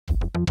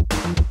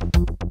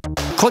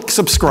click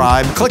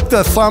subscribe, click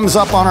the thumbs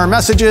up on our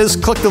messages,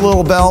 click the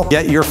little bell.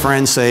 Get your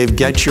friends saved,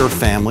 get your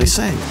family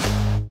saved.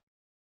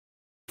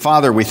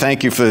 Father, we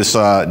thank you for this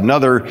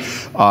another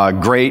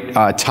great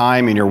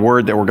time in your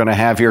word that we're going to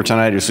have here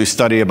tonight as we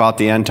study about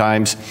the end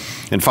times.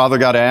 And Father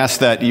God, I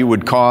ask that you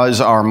would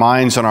cause our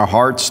minds and our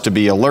hearts to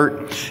be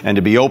alert and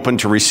to be open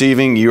to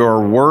receiving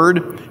your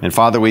word. And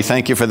Father, we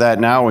thank you for that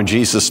now in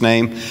Jesus'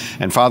 name.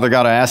 And Father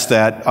God, I ask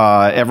that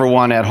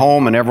everyone at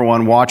home and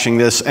everyone watching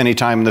this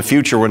anytime in the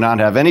future would not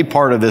have any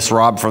part of this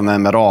robbed from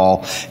them at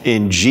all.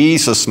 In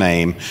Jesus'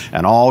 name.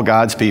 And all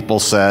God's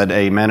people said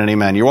amen and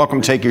amen. You're welcome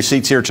to take your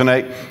seats here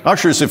tonight.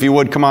 Ushers, if you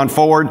would, come on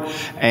forward.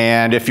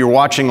 And if you're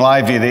watching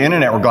live via the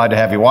internet, we're glad to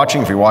have you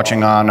watching. If you're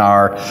watching on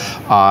our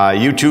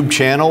YouTube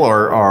channel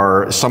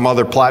or some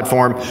other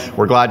platform,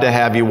 we're glad to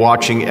have you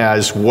watching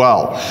as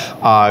well.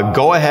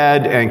 Go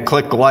ahead and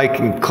click like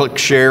and click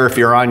share. If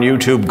you're on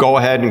YouTube, go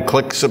ahead and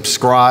click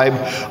subscribe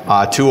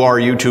to our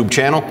YouTube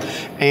channel.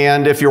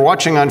 And if you're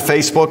watching on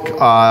Facebook,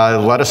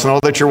 let us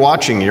know that you're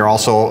watching. You're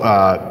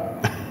also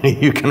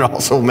you can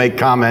also make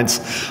comments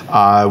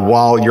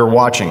while you're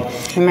watching.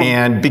 Amen.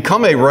 And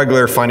become a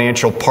regular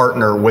financial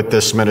partner with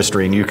this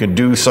ministry. And you can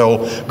do so.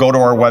 Go to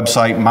our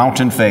website,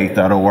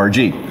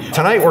 mountainfaith.org.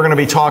 Tonight we're going to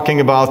be talking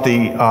about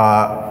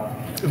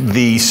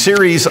the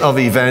series of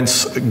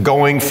events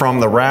going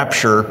from the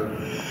rapture.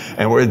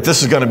 And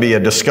this is going to be a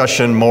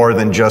discussion more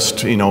than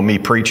just, me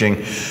preaching.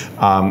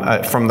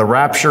 From the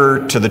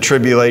rapture to the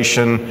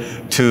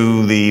tribulation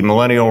to the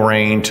millennial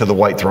reign to the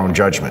white throne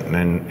judgment.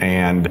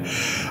 And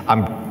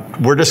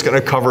we're just going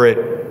to cover it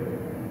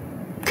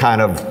kind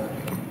of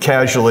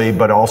casually,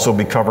 but also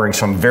be covering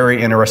some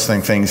very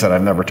interesting things that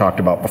I've never talked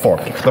about before.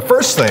 The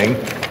first thing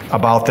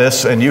about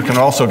this, and you can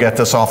also get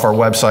this off our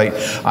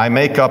website, I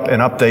make up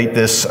and update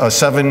this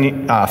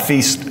 7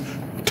 feast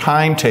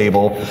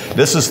timetable.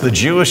 This is the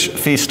Jewish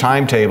feast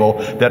timetable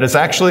that is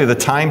actually the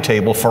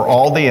timetable for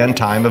all the end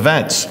time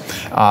events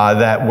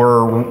that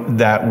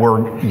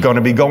we're going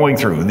to be going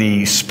through.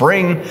 The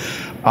spring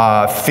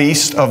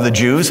feast of the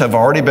Jews have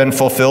already been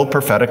fulfilled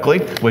prophetically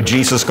with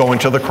Jesus going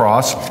to the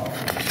cross.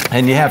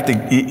 And you have to,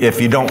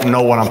 if you don't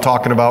know what I'm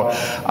talking about,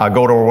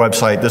 go to our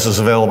website. This is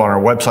available on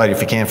our website.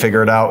 If you can't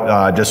figure it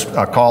out, just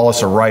call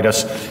us or write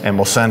us, and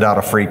we'll send out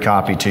a free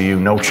copy to you,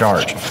 no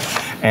charge.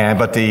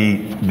 But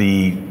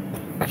the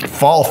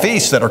fall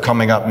feasts that are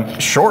coming up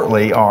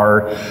shortly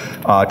are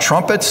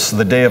trumpets,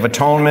 the Day of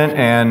Atonement,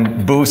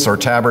 and booths or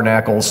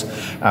tabernacles,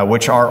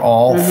 which are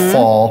all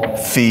fall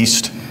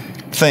feast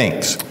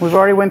things. We've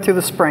already went through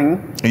the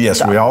spring.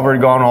 Yes, we already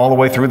gone all the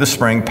way through the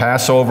spring.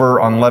 Passover,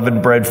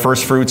 unleavened bread,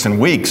 first fruits, and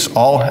weeks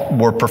all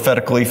were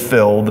prophetically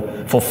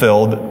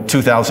fulfilled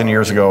 2,000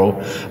 years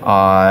ago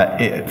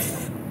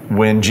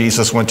when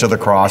Jesus went to the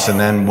cross, and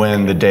then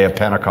when the day of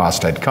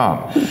Pentecost had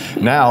come.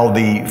 Now,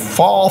 the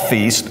fall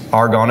feast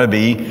are going to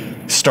be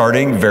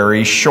starting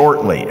very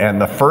shortly.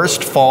 And the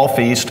first fall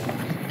feast,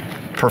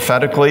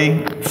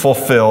 prophetically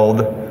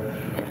fulfilled,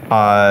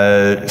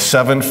 the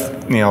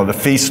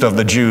Feast of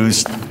the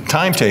Jews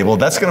timetable,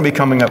 that's going to be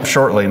coming up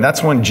shortly. And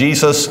that's when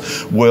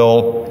Jesus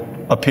will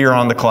appear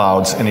on the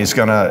clouds, and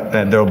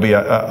there'll be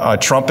a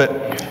trumpet,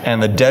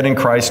 and the dead in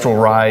Christ will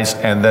rise,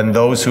 and then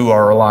those who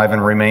are alive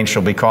and remain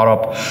shall be caught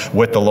up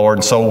with the Lord,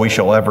 and so we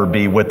shall ever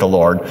be with the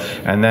Lord.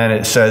 And then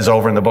it says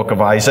over in the book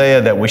of Isaiah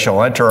that we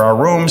shall enter our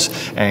rooms,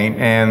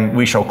 and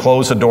we shall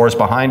close the doors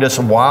behind us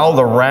while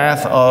the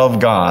wrath of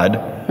God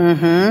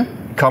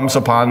comes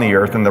upon the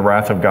earth, and the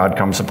wrath of God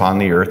comes upon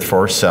the earth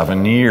for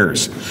 7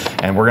 years.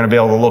 And we're going to be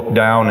able to look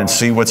down and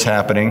see what's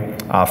happening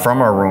from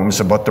our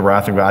rooms about the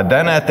wrath of God.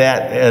 Then at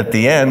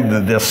the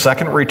end, the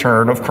second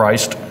return of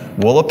Christ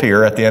will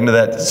appear at the end of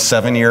that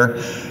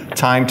 7-year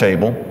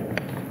timetable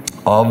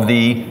of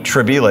the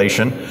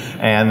tribulation.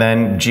 And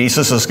then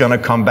Jesus is going to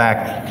come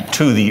back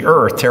to the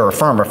earth, terra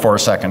firma, for a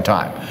second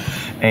time.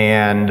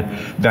 And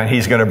then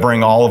he's going to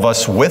bring all of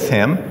us with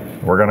him.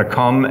 We're going to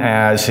come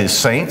as his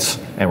saints,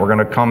 and we're going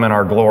to come in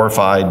our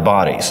glorified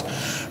bodies.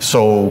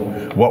 So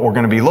what we're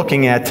going to be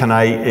looking at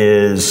tonight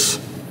is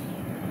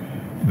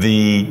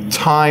the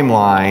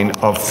timeline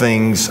of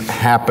things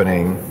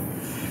happening.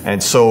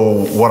 And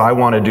so what I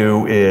want to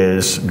do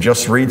is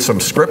just read some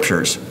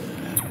scriptures.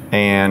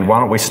 And why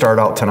don't we start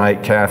out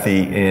tonight,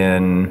 Kathy,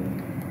 in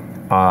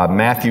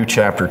Matthew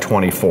chapter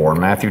 24.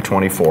 Matthew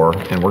 24,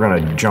 and we're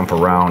going to jump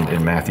around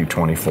in Matthew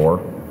 24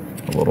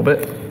 a little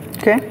bit.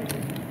 Okay.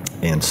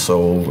 And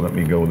so let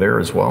me go there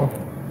as well.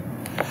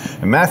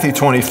 In Matthew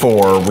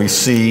 24, we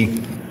see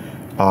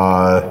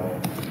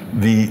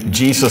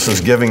Jesus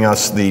is giving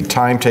us the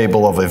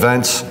timetable of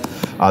events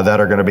that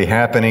are going to be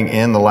happening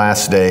in the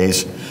last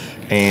days.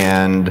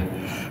 And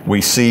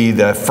we see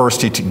that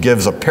first he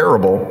gives a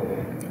parable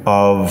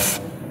of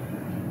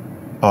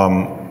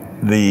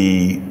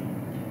the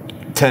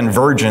 10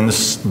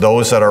 virgins,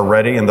 those that are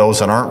ready and those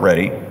that aren't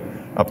ready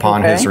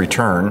upon his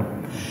return.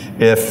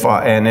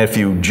 If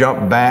you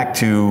jump back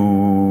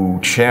to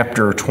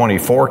chapter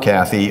 24,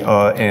 Kathy,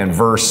 and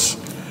verse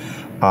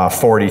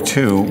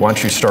 42, why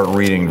don't you start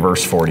reading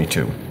verse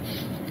 42?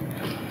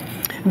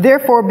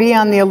 Therefore be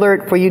on the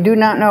alert, for you do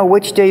not know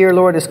which day your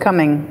Lord is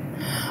coming.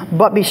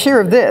 But be sure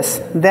of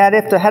this, that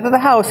if the head of the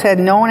house had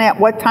known at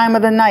what time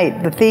of the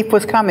night the thief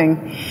was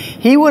coming,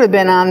 he would have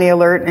been on the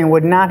alert and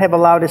would not have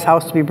allowed his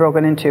house to be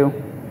broken into.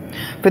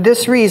 For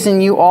this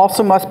reason, you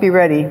also must be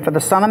ready, for the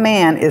Son of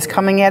Man is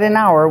coming at an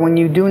hour when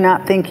you do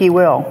not think he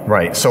will.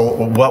 Right. So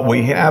what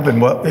we have,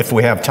 and what, if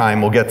we have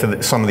time, we'll get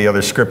to some of the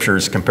other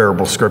scriptures,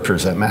 comparable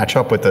scriptures that match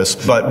up with this.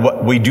 But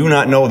what, we do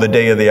not know the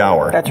day of the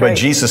hour. That's right. But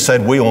Jesus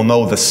said we will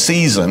know the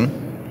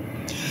season.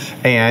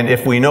 And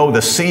if we know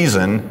the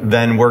season,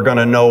 then we're going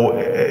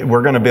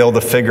to be able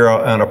to figure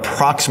out an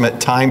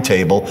approximate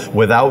timetable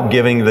without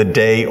giving the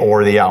day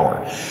or the hour.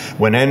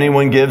 When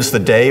anyone gives the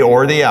day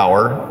or the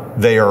hour,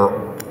 they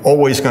are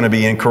always going to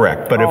be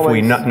incorrect. But if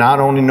we not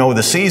only know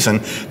the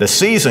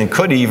season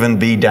could even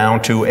be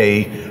down to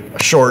a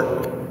short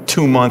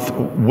 2-month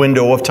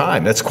window of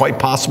time. That's quite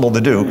possible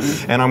to do.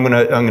 And I'm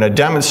going to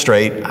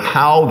demonstrate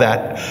how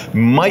that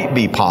might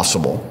be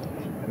possible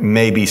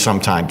maybe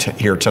sometime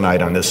here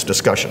tonight on this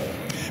discussion.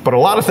 But a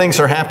lot of things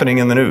are happening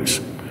in the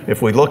news.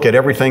 If we look at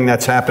everything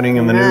that's happening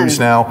in the news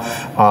now,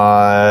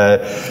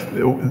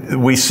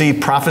 we see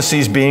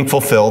prophecies being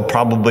fulfilled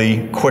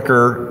probably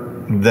quicker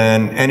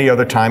than any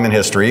other time in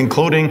history,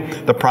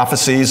 including the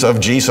prophecies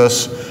of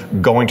Jesus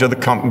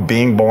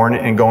being born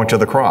and going to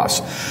the cross.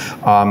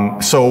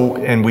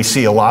 And we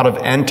see a lot of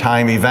end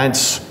time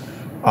events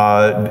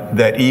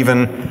that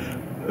even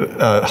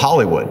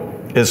Hollywood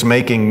is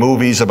making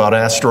movies about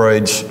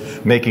asteroids,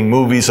 making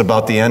movies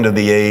about the end of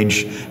the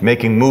age,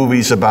 making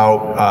movies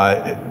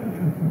about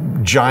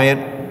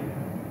giant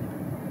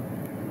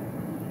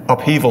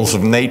upheavals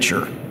of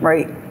nature.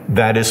 Right.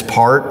 That is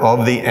part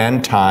of the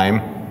end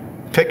time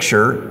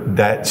picture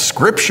that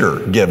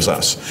Scripture gives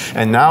us.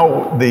 And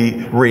now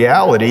the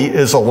reality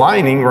is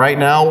aligning right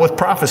now with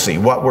prophecy.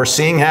 What we're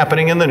seeing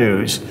happening in the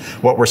news,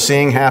 what we're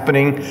seeing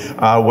happening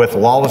with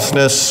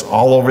lawlessness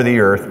all over the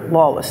earth.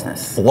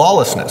 Lawlessness.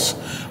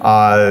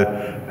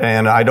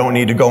 And I don't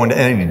need to go into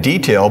any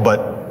detail,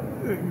 but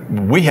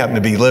we happen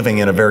to be living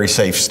in a very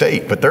safe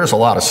state, but there's a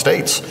lot of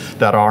states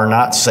that are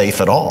not safe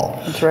at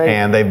all. That's right.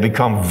 And they've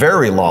become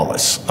very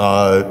lawless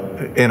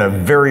in a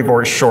very,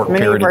 very short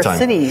period of time.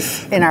 Many of our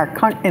cities in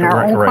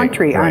our own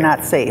country are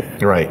not safe.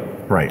 Right.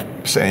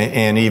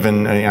 And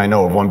even, I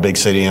know of one big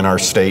city in our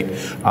state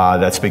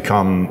that's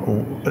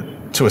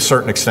become, to a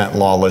certain extent,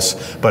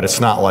 lawless, but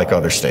it's not like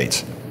other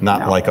states.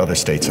 Like other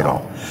states at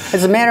all.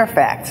 As a matter of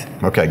fact.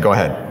 Okay, go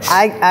ahead.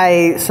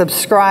 I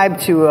subscribe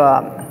to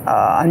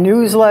a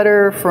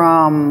newsletter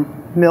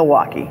from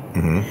Milwaukee.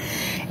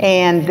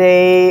 And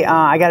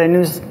I got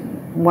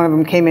one of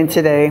them came in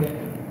today.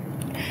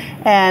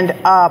 And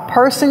a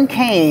person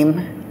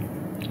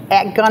came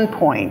at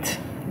gunpoint.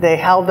 They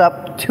held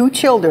up 2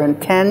 children,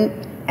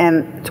 10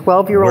 and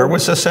 12-year-old. Where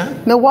was this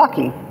at?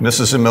 Milwaukee.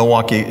 This is in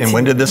Milwaukee. And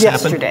when did this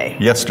happen?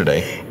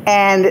 Yesterday.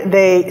 And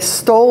they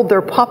stole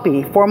their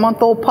puppy,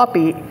 4-month-old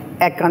puppy,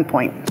 at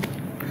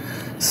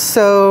gunpoint.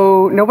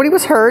 So nobody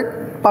was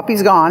hurt.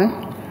 Puppy's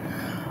gone.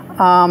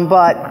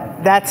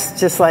 But that's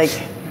just like,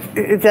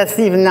 that's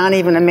not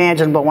even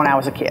imaginable when I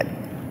was a kid.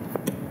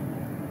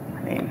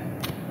 I mean,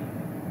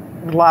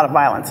 there's a lot of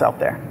violence out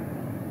there.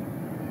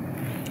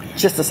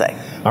 Just to say.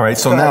 All right,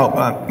 so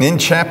now in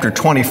chapter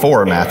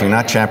 24 of Matthew,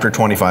 not chapter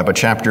 25, but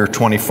chapter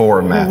 24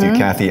 of Matthew,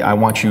 Kathy, I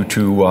want you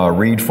to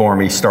read for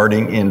me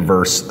starting in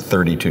verse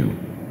 32.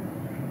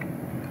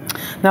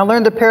 Now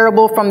learn the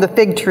parable from the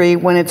fig tree.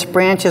 When its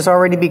branch has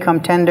already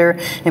become tender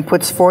and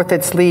puts forth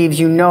its leaves,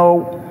 you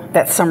know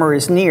that summer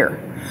is near.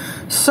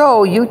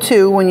 So you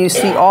too, when you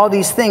see all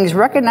these things,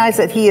 recognize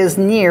that he is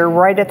near,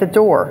 right at the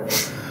door.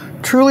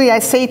 Truly I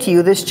say to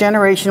you, this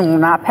generation will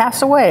not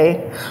pass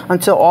away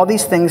until all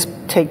these things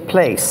take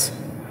place.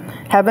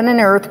 Heaven and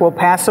earth will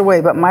pass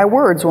away, but my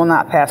words will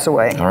not pass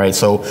away. All right,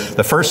 so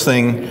the first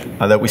thing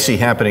that we see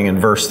happening in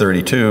verse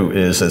 32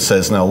 is it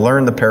says, now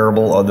learn the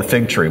parable of the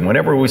fig tree.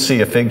 Whenever we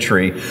see a fig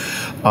tree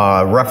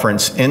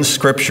reference in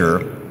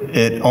Scripture,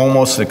 it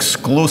almost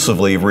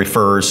exclusively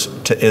refers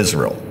to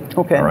Israel.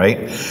 Okay. All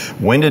right.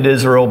 When did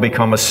Israel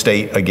become a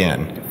state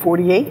again?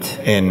 48.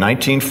 In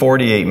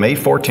 1948, May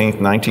 14th,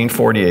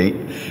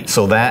 1948.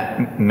 So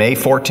that May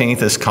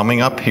 14th is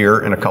coming up here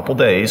in a couple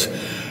days.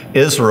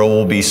 Israel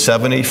will be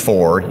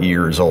 74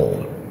 years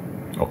old.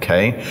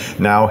 Okay.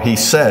 Now he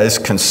says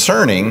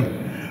concerning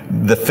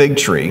the fig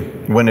tree,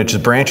 when its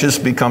branches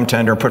become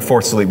tender and put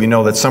forth the leaf, you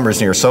know that summer is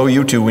near. So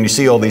you too, when you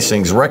see all these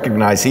things,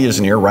 recognize he is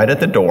near, right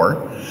at the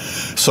door.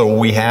 So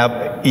we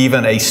have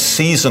even a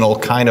seasonal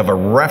kind of a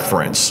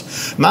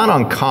reference, not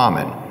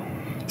uncommon.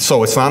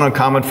 So it's not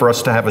uncommon for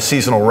us to have a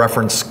seasonal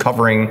reference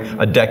covering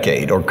a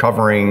decade or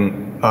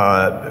covering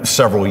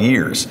several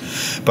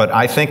years. But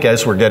I think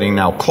as we're getting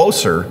now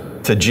closer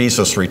to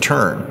Jesus'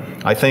 return,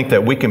 I think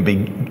that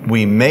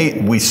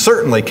we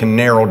certainly can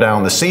narrow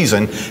down the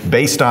season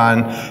based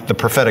on the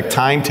prophetic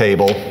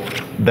timetable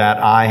that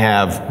I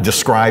have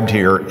described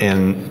here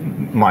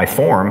in my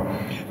form.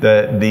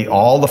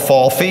 All the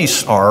fall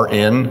feasts are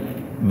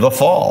in the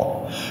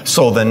fall.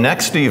 So the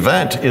next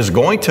event is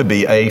going to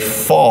be a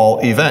fall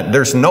event.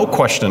 There's no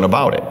question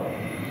about it.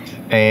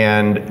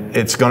 And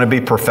it's going to be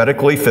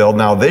prophetically filled.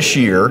 Now this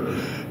year,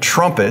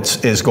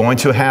 trumpets is going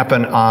to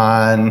happen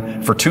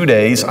for 2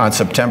 days on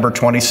September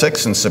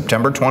 26th and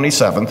September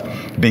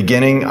 27th,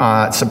 beginning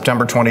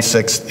September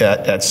 26th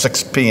at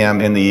 6 p.m.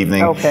 in the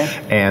evening,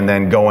 and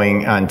then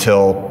going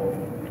until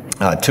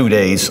 2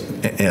 days,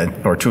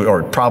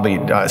 or probably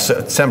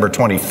September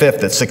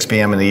 25th at 6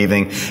 p.m. in the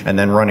evening, and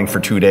then running for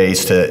 2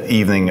 days to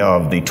evening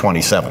of the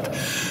 27th.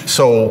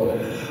 So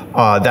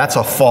that's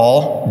a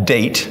fall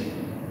date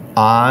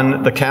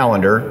on the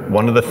calendar.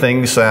 One of the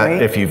things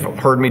that, if you've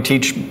heard me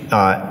teach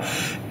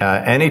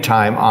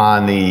anytime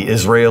on the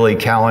Israeli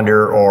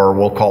calendar, or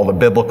we'll call the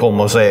biblical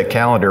Mosaic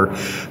calendar,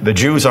 the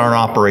Jews aren't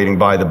operating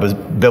by the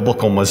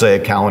biblical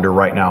Mosaic calendar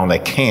right now, and they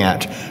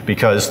can't,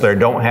 because they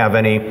don't have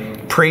any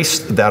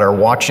priests that are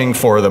watching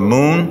for the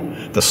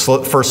moon, the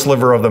first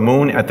sliver of the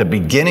moon at the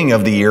beginning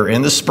of the year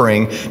in the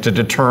spring, to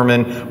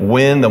determine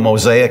when the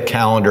Mosaic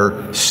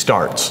calendar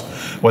starts.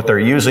 What they're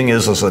using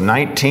is a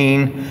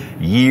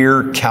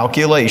 19-year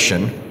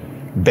calculation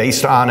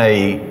based on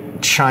a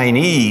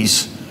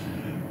Chinese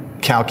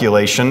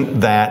calculation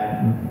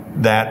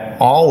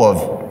that all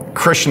of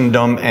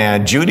Christendom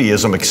and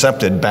Judaism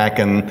accepted back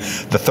in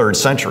the 3rd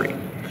century.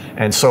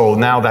 And so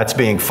now that's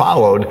being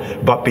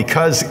followed, but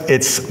because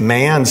it's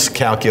man's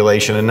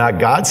calculation and not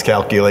God's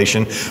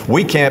calculation,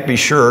 we can't be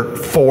sure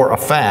for a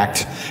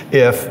fact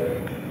if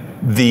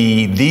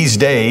these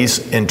days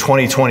in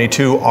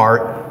 2022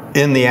 are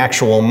in the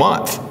actual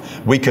month.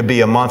 We could be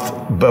a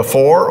month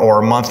before or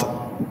a month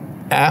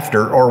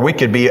after, or we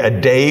could be a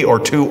day or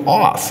two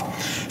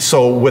off.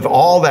 So with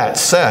all that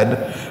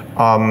said,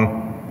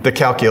 the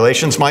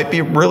calculations might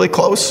be really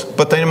close,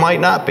 but they might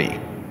not be.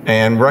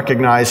 And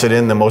recognize that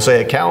in the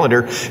Mosaic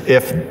calendar,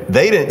 if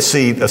they didn't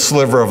see a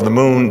sliver of the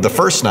moon the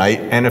first night,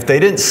 and if they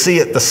didn't see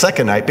it the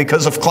second night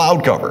because of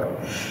cloud cover,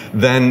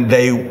 then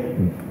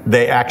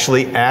they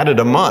actually added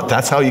a month.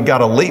 That's how you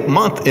got a leap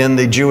month in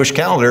the Jewish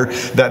calendar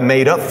that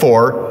made up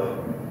for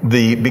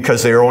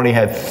because they only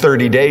had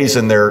 30 days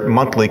in their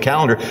monthly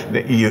calendar.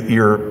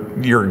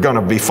 You're going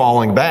to be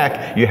falling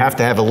back. You have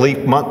to have a leap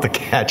month to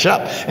catch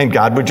up, and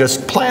God would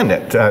just plan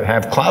it to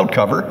have cloud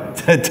cover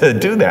to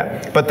do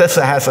that. But this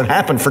hasn't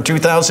happened for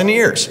 2,000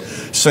 years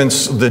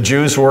since the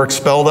Jews were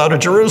expelled out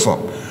of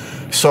Jerusalem.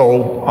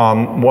 So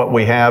what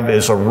we have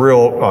is a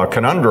real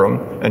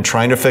conundrum, and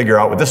trying to figure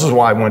out. This is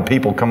why when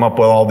people come up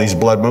with all these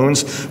blood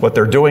moons, what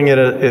they're doing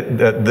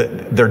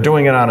they're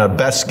doing it on a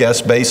best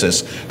guess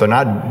basis. They're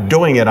not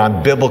doing it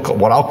on biblical,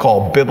 what I'll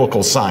call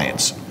biblical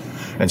science.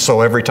 And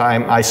so every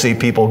time I see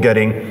people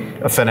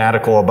getting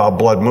fanatical about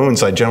blood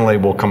moons, I generally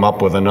will come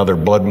up with another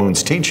blood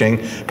moons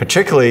teaching,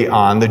 particularly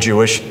on the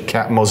Jewish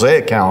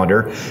Mosaic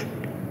calendar,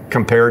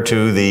 compared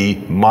to the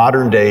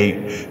modern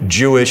day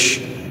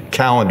Jewish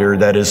calendar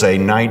that is a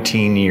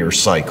 19-year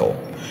cycle,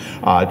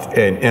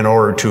 in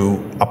order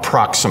to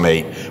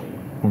approximate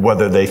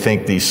whether they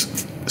think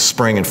these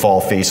spring and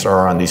fall feasts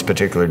are on these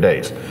particular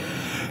days.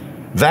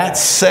 That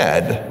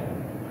said,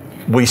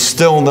 we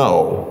still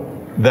know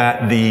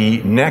that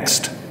the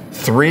next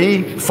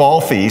 3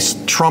 fall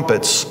feasts,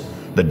 trumpets,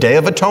 the Day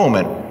of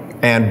Atonement,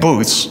 and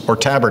booths or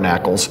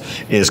tabernacles,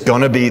 is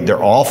going to be,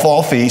 they're all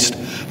fall feast.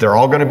 They're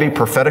all going to be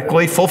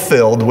prophetically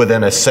fulfilled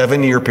within a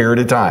 7-year period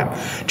of time.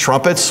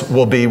 Trumpets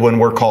will be when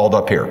we're called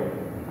up here.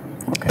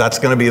 Okay. That's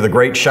going to be the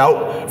great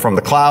shout from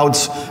the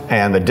clouds,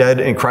 and the dead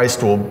in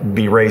Christ will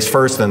be raised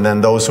first, and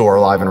then those who are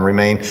alive and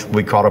remain will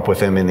be caught up with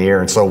him in the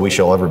air, and so we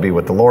shall ever be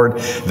with the Lord.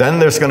 Then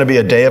there's going to be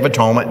a Day of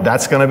Atonement.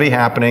 That's going to be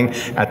happening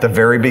at the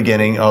very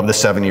beginning of the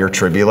 7-year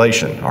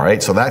tribulation. All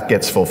right, so that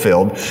gets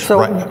fulfilled.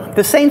 So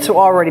the saints will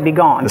already be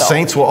gone. The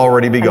saints will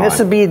already be gone.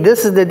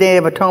 This is the Day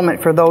of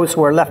Atonement for those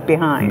who are left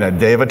behind. The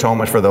Day of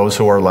Atonement for those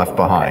who are left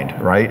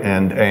behind, right?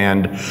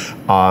 And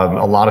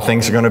a lot of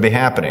things are going to be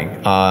happening.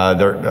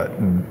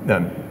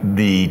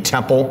 The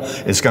temple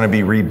is going to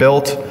be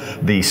rebuilt.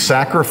 The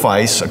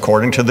sacrifice,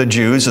 according to the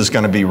Jews, is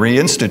going to be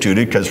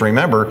reinstituted, because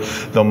remember,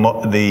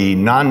 the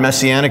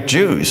non-Messianic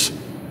Jews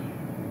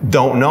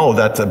don't know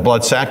that the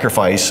blood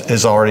sacrifice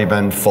has already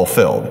been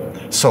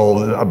fulfilled.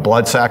 So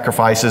blood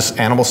sacrifices,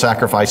 animal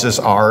sacrifices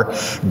are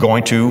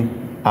going to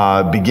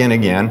begin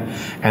again.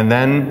 And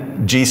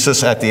then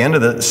Jesus, at the end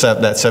of that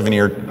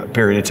 7-year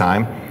period of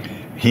time,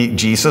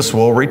 Jesus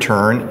will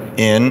return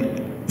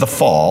in the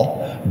fall,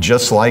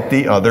 just like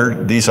these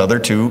other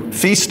 2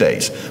 feast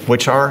days,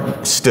 which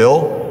are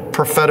still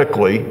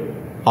prophetically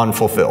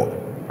unfulfilled.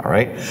 All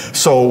right.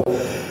 So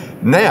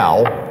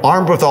now,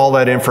 armed with all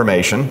that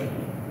information,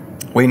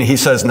 he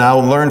says, now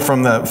learn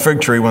from the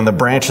fig tree when the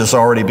branch has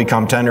already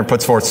become tender,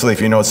 puts forth its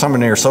leaf. You know it's summer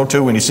near, so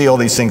too when you see all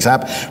these things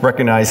happen,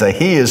 recognize that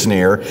he is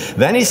near.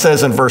 Then he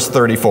says in verse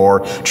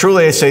 34,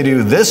 truly I say to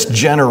you, this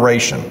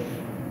generation,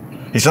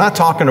 he's not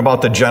talking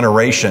about the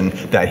generation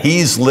that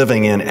he's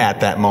living in at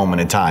that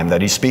moment in time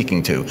that he's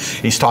speaking to.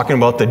 He's talking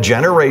about the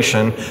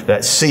generation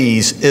that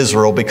sees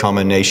Israel become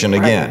a nation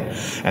again.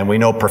 Right. And we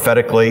know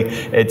prophetically,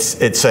 it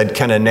said,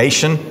 can a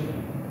nation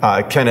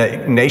can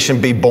a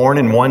nation be born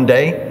in one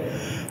day?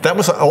 That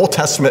was an Old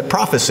Testament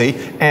prophecy,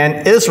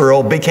 and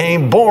Israel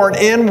became born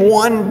in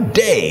one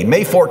day,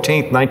 May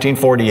 14th,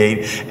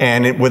 1948,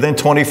 and within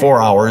 24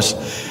 hours,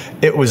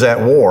 it was at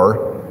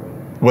war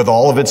with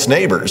all of its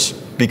neighbors,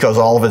 because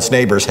all of its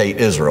neighbors hate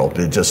Israel,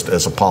 just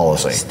as a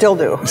policy. Still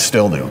do,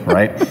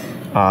 right?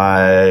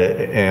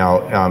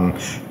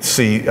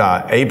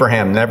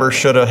 Abraham never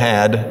should have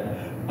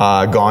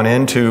had gone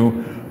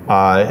into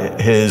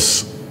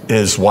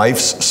his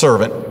wife's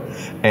servant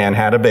and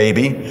had a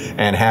baby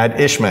and had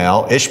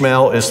Ishmael.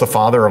 Ishmael is the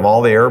father of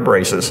all the Arab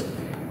races.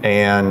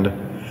 And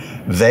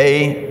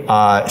they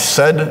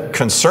said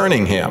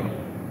concerning him,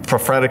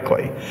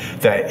 prophetically,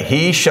 that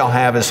he shall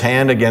have his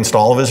hand against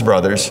all of his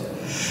brothers,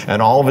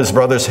 and all of his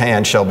brothers'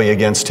 hand shall be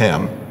against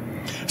him.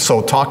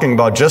 So talking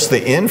about just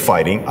the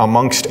infighting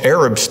amongst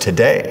Arabs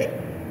today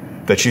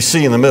that you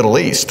see in the Middle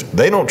East,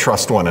 they don't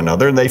trust one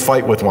another, and they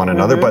fight with one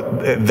another,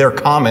 but their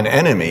common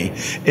enemy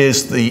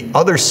is the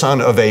other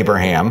son of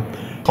Abraham,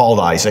 called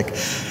Isaac.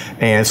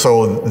 And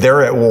so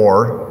they're at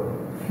war,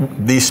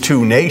 these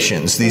two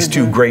nations, these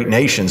two great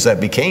nations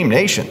that became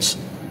nations.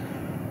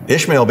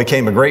 Ishmael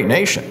became a great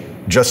nation,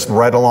 just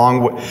right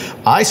along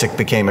with Isaac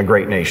became a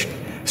great nation.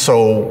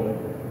 So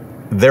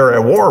they're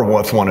at war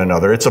with one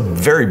another. It's a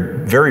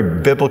very,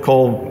 very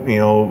biblical,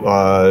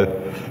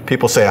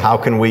 people say, how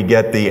can we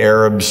get the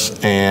Arabs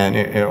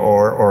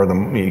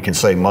or you can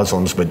say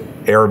Muslims, but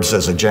Arabs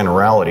as a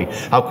generality,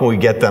 how can we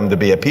get them to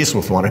be at peace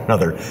with one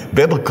another?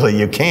 Biblically,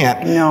 you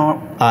can't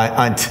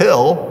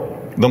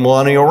until the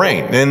millennial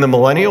reign. In the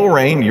millennial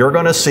reign, you're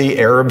going to see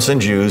Arabs and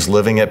Jews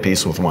living at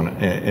peace with one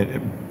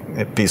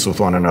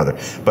another.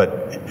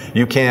 But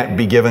you can't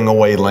be giving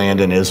away land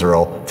in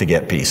Israel to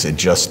get peace. It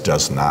just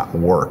does not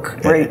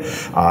work. Right.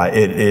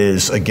 It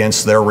is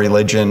against their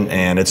religion,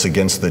 and it's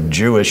against the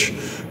Jewish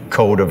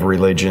code of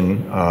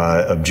religion,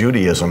 of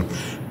Judaism,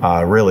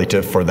 really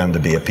for them to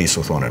be at peace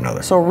with one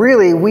another. So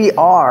really, we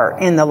are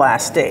in the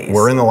last days.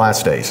 We're in the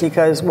last days.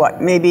 Because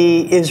what,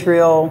 maybe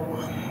Israel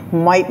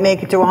might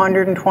make it to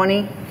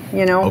 120,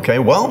 Okay,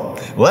 well,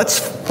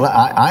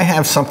 I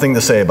have something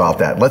to say about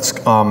that. Let's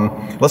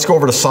go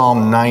over to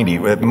Psalm 90.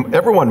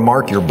 Everyone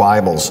mark your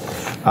Bibles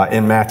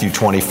in Matthew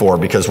 24,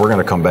 because we're going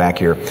to come back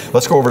here.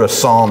 Let's go over to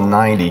Psalm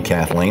 90,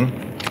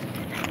 Kathleen.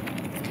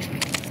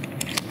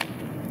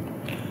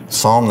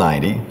 Psalm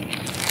 90.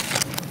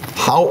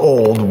 How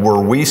old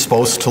were we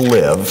supposed to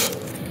live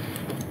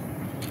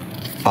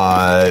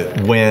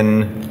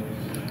when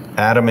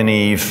Adam and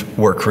Eve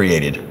were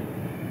created?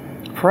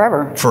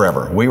 Forever.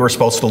 Forever. We were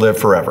supposed to live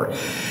forever.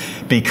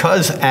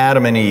 Because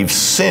Adam and Eve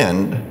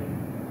sinned,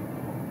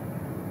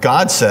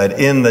 God said,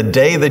 in the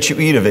day that you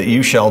eat of it,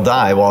 you shall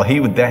die. Well,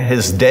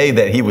 his day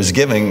that he was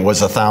giving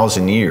was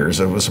 1,000 years.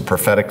 It was a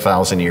prophetic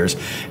 1,000 years.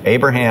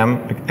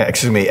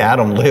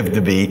 Adam lived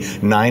to be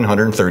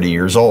 930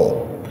 years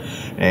old.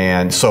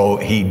 And so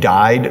he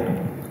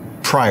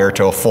died prior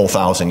to a full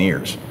 1,000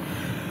 years.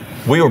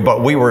 We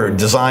were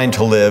designed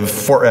to live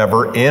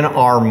forever in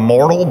our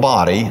mortal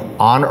body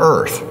on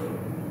earth.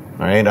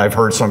 Right? I've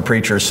heard some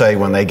preachers say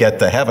when they get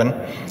to heaven,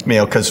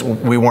 because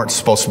we weren't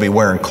supposed to be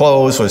wearing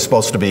clothes, we were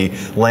supposed to be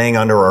laying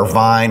under our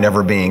vine,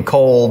 never being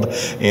cold,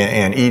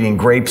 and eating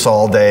grapes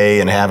all day,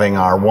 and having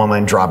our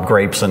woman drop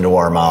grapes into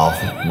our mouth,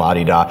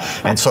 la-di-da.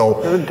 And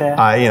so,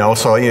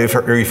 so you've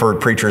heard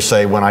preachers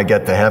say, when I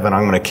get to heaven,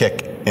 I'm going to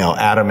kick,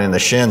 Adam in the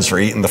shins for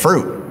eating the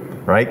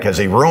fruit, right? Because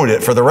he ruined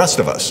it for the rest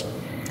of us.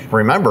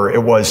 Remember,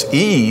 it was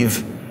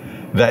Eve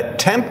that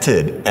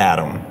tempted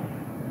Adam.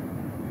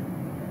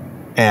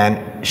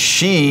 And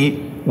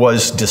she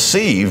was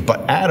deceived,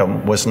 but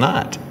Adam was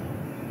not.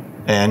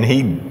 And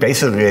he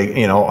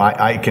basically,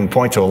 I can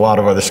point to a lot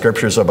of other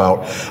scriptures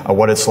about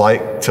what it's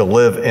like to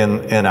live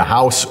in a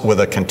house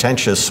with a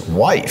contentious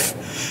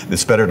wife.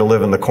 It's better to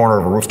live in the corner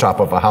of a rooftop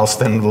of a house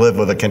than live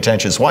with a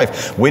contentious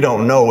wife. We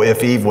don't know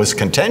if Eve was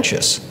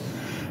contentious.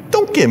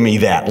 Don't give me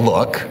that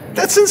look.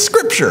 That's in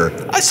Scripture.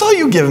 I saw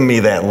you giving me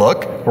that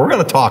look. We're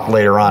going to talk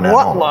later on at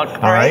home. What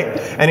look? All right?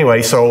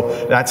 Anyway,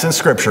 so that's in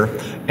Scripture.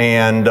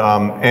 And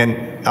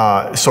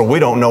so we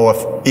don't know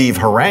if Eve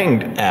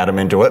harangued Adam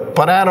into it,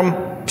 but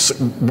Adam,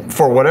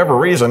 for whatever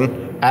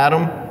reason,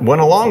 Adam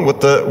went along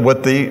with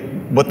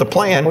the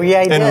plan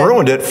and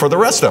ruined it for the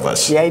rest of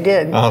us. Yeah, he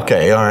did.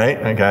 Okay, all right.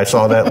 Okay, I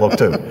saw that look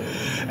too.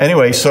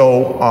 Anyway,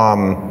 so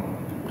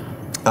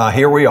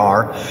here we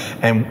are,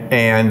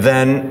 and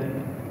then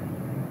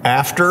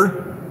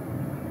after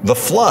the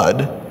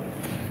flood,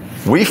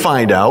 we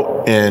find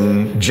out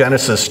in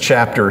Genesis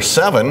chapter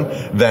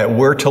 7 that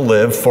we're to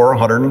live for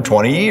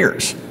 120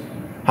 years.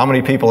 How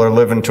many people are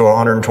living to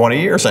 120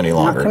 years any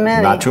longer? Not too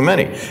many. Not too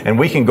many. And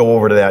we can go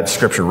over to that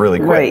scripture really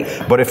quick.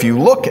 Right. But if you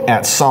look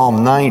at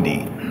Psalm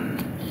 90,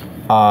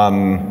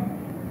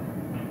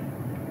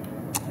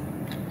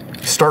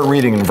 start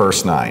reading in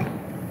verse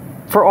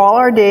 9. For all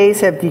our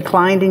days have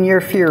declined in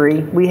your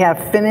fury. We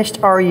have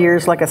finished our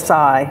years like a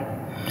sigh.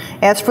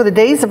 As for the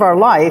days of our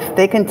life,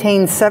 they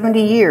contain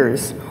 70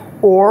 years,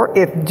 or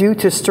if due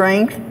to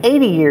strength,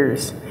 80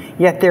 years.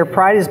 Yet their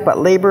pride is but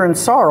labor and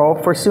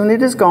sorrow, for soon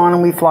it is gone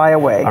and we fly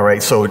away. All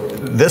right, so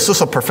this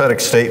is a prophetic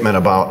statement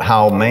about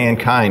how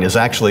mankind is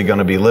actually going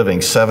to be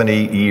living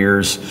 70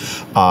 years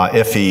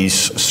if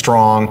he's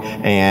strong,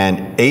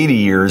 and 80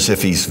 years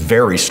if he's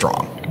very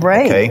strong.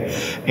 Right.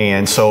 Okay,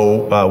 and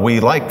so we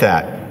like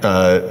that.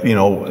 You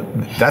know,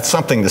 that's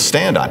something to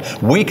stand on.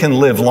 We can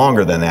live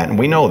longer than that, and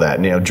we know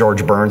that. You know,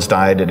 George Burns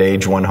died at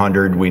age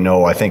 100. We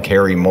know, I think,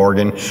 Harry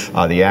Morgan,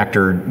 the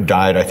actor,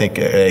 died, I think,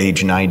 at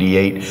age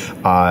 98.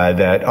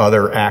 That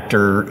other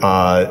actor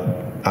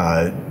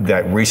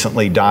that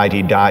recently died,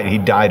 he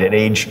died at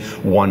age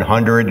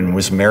 100 and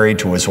was married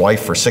to his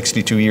wife for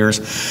 62 years.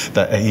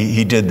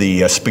 He did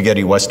the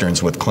spaghetti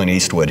westerns with Clint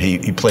Eastwood.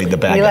 He played the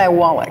bad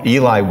guy.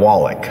 Eli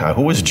Wallach,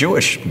 who was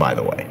Jewish, by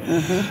the way.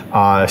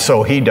 Mm-hmm.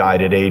 So he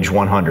died at age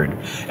 100.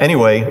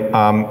 Anyway,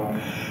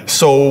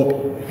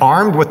 so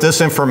armed with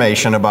this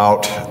information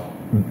about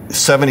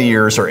 70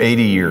 years or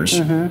 80 years,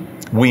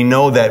 mm-hmm. we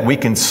know that we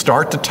can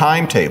start the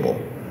timetable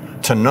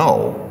to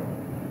know.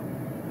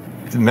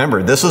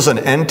 Remember, this is an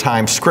end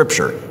time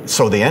scripture.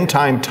 So the end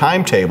time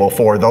timetable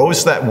for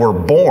those that were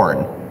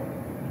born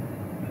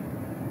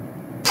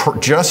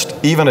just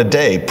even a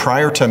day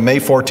prior to May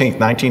 14th,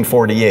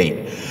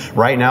 1948,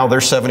 right now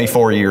they're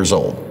 74 years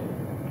old.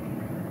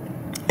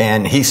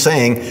 And he's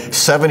saying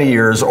 70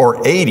 years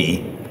or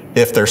 80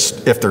 if they're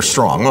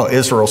strong. Well,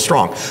 Israel's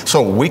strong.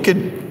 So we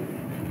could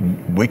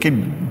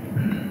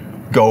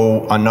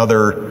go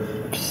another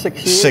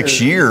 6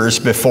 years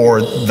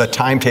before the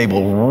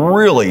timetable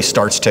really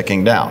starts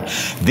ticking down.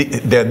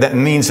 That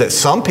means that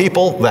some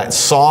people that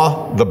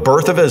saw the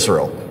birth of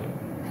Israel,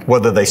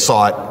 whether they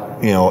saw it,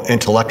 you know,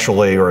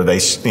 intellectually, or they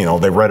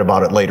read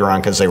about it later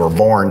on because they were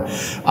born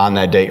on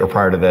that date or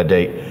prior to that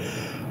date,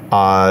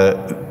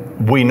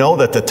 we know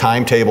that the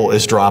timetable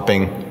is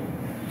dropping,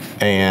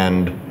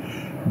 and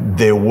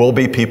there will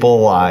be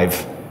people alive,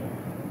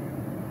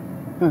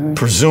 mm-hmm.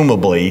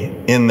 presumably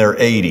in their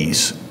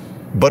 80s.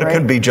 But right. It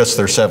could be just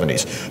their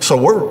 70s. So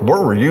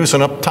we're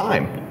using up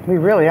time. We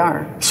really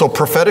are. So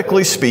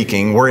prophetically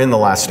speaking, we're in the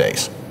last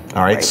days.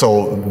 All right.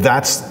 So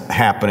that's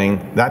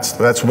happening.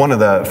 That's one of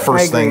the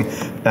first thing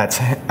that's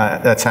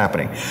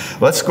happening.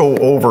 Let's go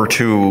over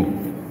to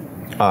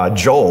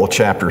Joel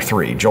chapter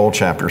 3. Joel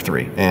chapter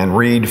 3, and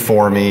read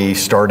for me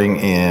starting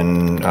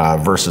in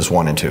verses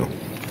 1 and 2.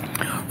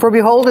 For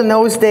behold, in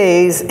those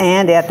days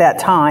and at that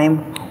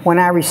time, when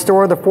I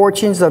restore the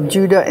fortunes of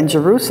Judah and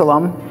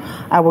Jerusalem,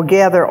 I will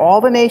gather all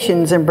the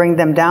nations and bring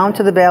them down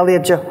to the valley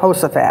of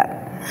Jehoshaphat.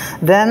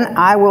 Then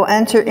I will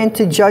enter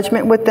into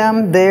judgment with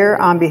them there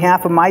on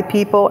behalf of my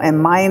people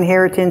and my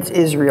inheritance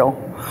Israel,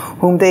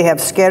 whom they have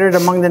scattered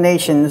among the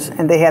nations,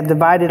 and they have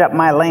divided up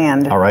my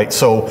land. All right,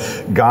 so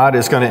God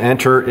is going to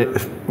enter.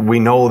 We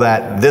know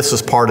that this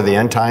is part of the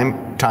end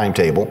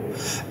timetable,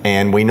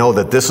 and we know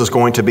that this is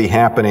going to be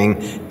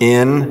happening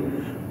in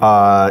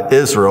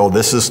Israel.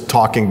 This is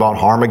talking about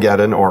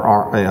Armageddon, or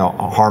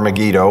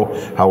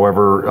Harmageddo,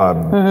 however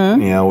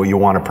mm-hmm. You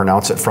want to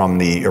pronounce it from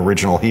the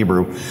original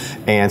Hebrew.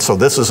 And so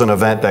this is an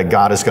event that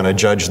God is going to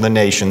judge the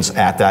nations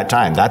at that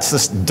time.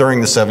 That's during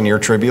the 7-year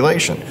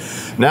tribulation.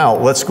 Now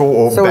let's go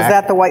over. So is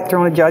that the white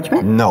throne of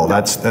judgment? No,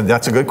 that's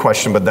a good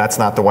question, but that's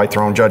not the white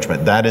throne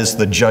judgment. That is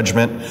the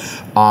judgment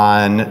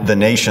on the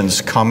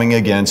nations coming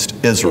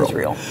against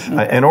Israel.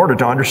 Okay. In order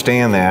to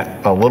understand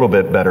that a little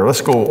bit better,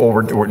 let's go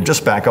over.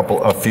 Just back up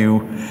a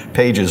few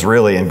pages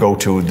really and go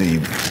to the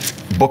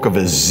book of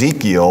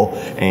Ezekiel,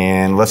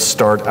 and let's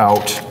start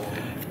out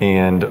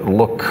and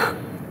look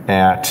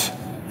at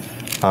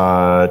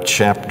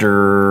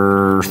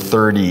chapter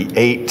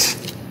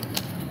 38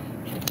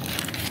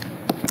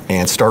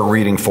 and start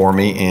reading for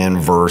me in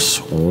verse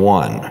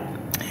 1.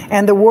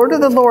 And the word of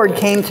the Lord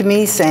came to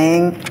me,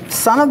 saying,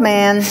 Son of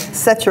man,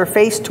 set your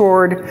face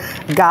toward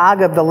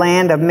Gog of the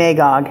land of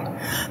Magog,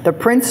 the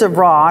prince of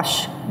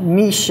Rosh,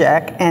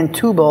 Meshech, and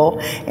Tubal,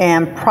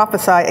 and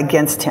prophesy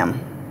against him.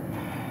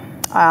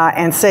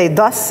 And say,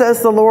 Thus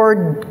says the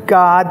Lord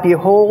God,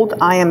 Behold,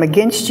 I am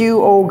against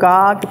you, O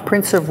Gog,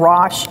 prince of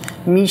Rosh,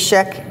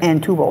 Meshech,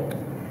 and Tubal.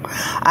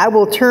 I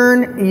will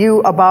turn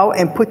you about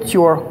and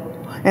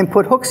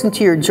put hooks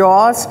into your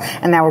jaws,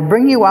 and I will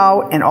bring you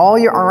out and all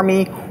your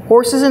army,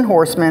 horses and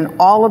horsemen,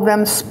 all of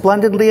them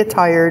splendidly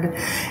attired,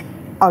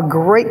 a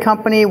great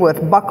company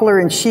with buckler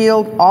and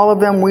shield, all of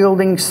them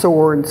wielding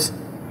swords.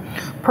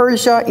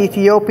 Persia,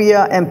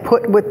 Ethiopia, and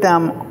put with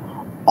them,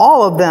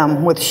 all of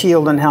them with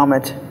shield and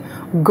helmet.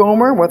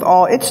 Gomer with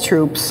all its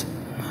troops.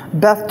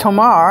 Beth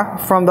Tomar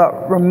from the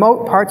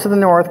remote parts of the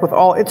north with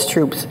all its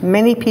troops,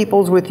 many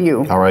peoples with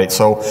you. All right,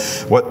 so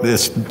what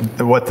this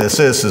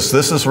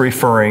is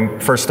referring,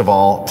 first of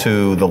all,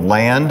 to the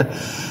land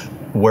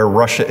where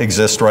Russia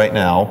exists right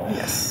now.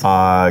 Yes.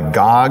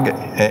 Gog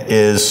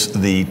is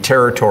the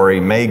territory.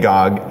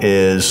 Magog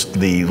is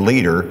the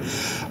leader.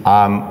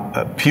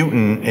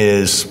 Putin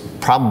is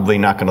probably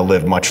not going to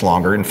live much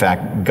longer. In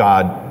fact,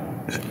 God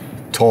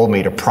told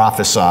me to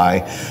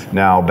prophesy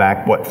now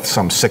back,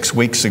 some 6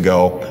 weeks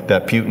ago,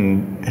 that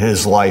Putin,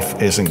 his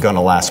life isn't going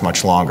to last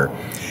much longer.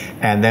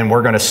 And then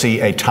we're going to see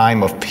a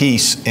time of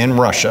peace in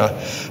Russia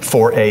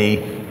for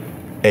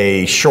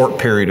a short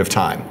period of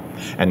time.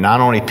 And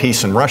not only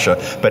peace in Russia,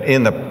 but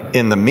in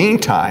the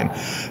meantime,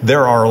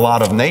 there are a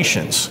lot of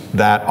nations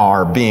that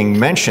are being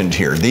mentioned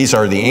here. These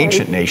are the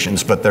ancient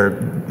nations, but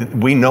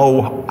we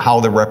know how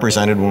they're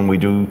represented when we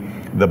do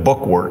the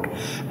book work.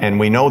 And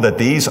we know that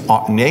these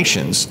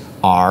nations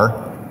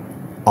are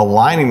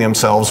aligning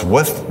themselves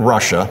with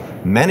Russia,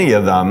 many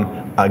of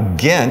them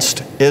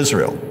against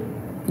Israel.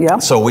 Yeah.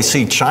 So we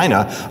see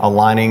China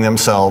aligning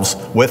themselves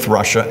with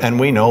Russia, and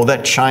we know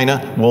that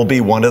China will be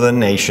one of the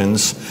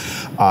nations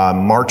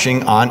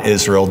marching on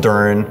Israel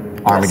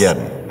during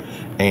Armageddon.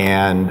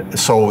 And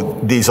so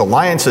these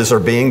alliances are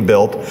being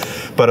built,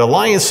 but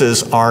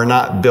alliances are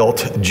not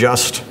built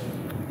just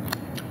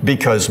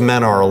because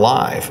men are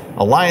alive.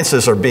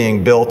 Alliances are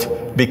being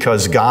built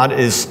because God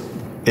is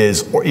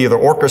either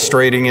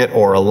orchestrating it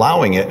or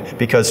allowing it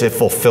because it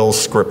fulfills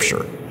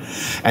Scripture.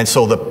 And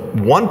so the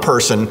one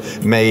person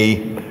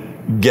may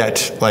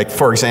get, like,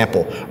 for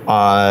example,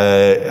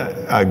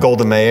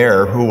 Golda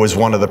Meir, who was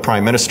one of the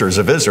prime ministers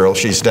of Israel.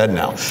 She's dead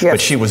now. Yes. But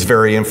she was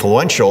very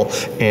influential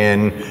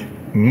in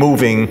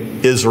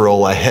moving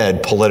Israel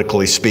ahead,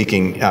 politically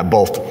speaking,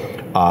 both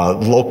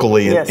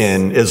locally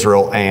in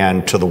Israel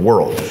and to the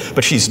world.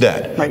 But she's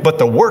dead. Right. But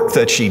the work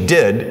that she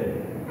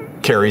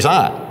did carries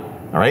on,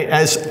 all right,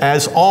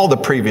 as all the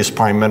previous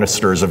prime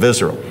ministers of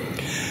Israel.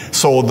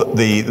 So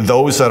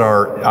those that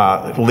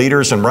are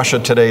leaders in Russia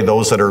today,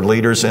 those that are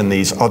leaders in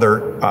these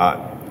other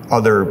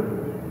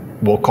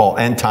we'll call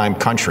end-time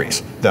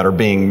countries that are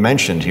being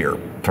mentioned here,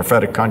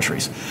 prophetic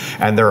countries,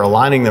 and they're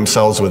aligning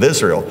themselves with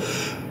Israel,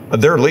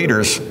 their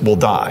leaders will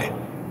die.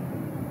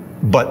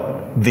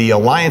 But the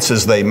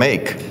alliances they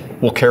make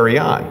will carry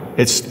on.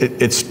 It's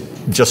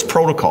just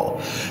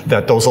protocol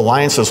that those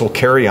alliances will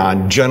carry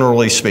on,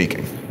 generally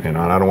speaking. You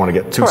know, and I don't want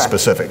to get too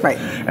specific. Right.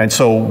 And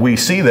so we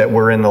see that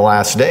we're in the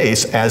last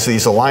days as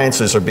these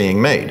alliances are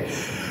being made.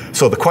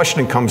 So the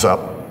question comes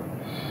up,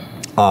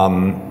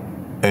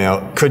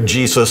 could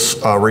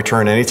Jesus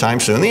return anytime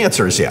soon? The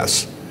answer is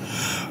yes.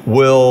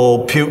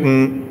 Will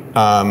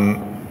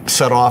Putin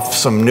set off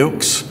some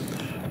nukes?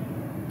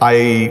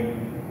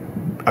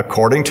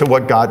 According to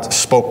what God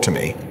spoke to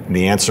me,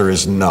 the answer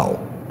is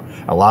no.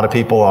 A lot of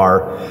people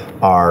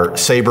are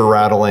saber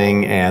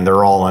rattling, and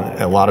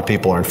a lot of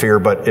people are in fear.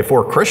 But if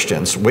we're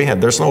Christians,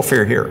 there's no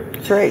fear here.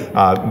 That's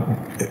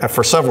right.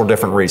 For several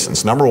different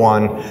reasons. Number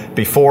one,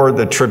 before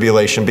the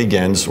tribulation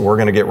begins, we're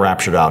going to get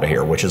raptured out of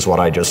here, which is what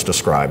I just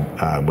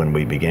described when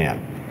we began.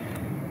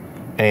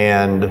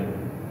 And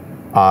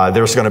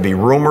there's going to be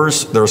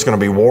rumors. There's going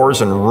to be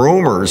wars and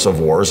rumors of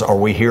wars.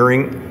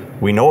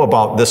 We know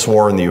about this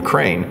war in the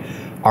Ukraine.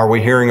 Are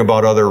we hearing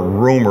about other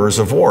rumors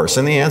of wars?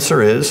 And the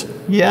answer is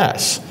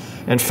yes.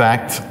 In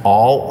fact,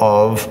 all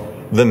of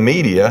the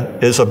media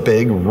is a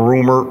big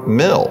rumor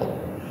mill,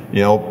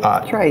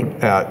 that's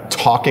right.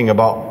 Talking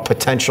about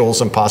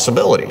potentials and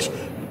possibilities.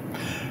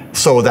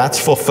 So that's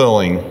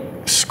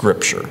fulfilling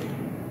Scripture,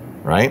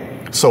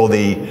 right? So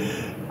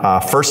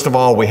first of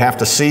all, we have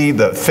to see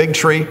the fig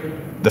tree.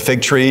 The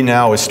fig tree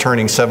now is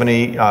turning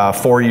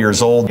 74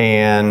 years old,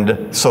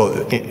 and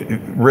so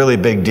really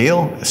big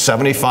deal.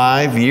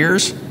 75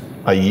 years,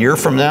 a year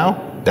from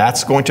now,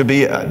 that's going to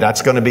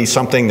be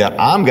something that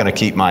I'm going to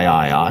keep my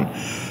eye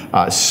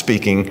on,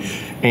 speaking.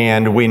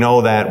 And we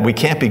know that we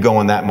can't be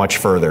going that much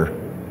further,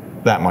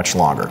 that much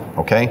longer.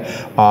 Okay,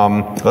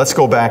 let's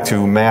go back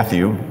to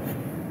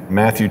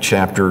Matthew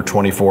chapter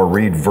 24.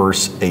 Read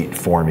verse 8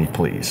 for me,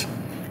 please.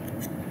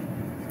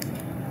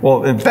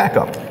 Well, back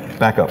up.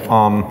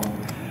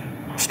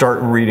 Start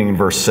reading in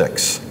verse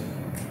 6.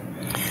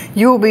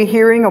 You will be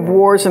hearing of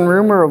wars and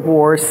rumor of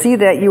wars. See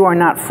that you are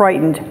not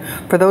frightened,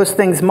 for those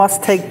things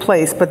must take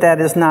place, but that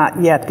is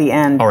not yet the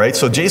end. All right,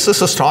 so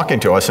Jesus is talking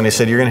to us, and he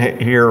said, you're going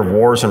to hear of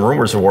wars and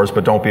rumors of wars,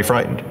 but don't be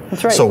frightened.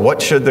 That's right. So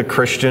what should the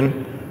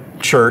Christian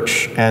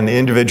church and the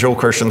individual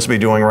Christians be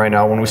doing right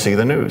now when we see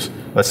the news?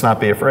 Let's not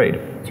be afraid.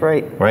 That's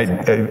right. Right?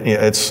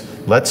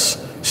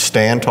 Let's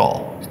stand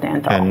tall.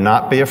 Stand tall. And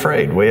not be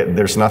afraid.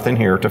 There's nothing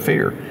here to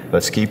fear.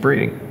 Let's keep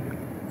reading.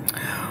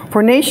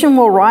 For nation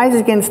will rise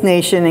against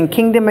nation and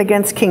kingdom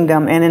against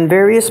kingdom, and in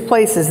various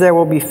places there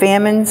will be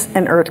famines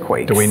and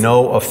earthquakes. Do we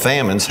know of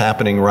famines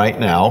happening right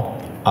now?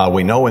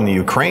 We know in the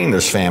Ukraine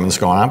there's famines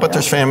going on, but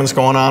there's famines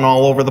going on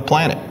all over the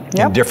planet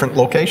in different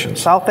locations.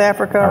 South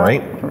Africa, all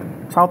right.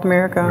 South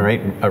America. All right,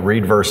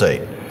 read verse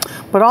 8.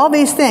 But all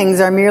these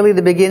things are merely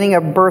the beginning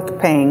of birth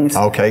pangs.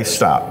 Okay,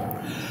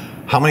 stop.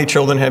 How many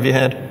children have you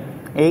had?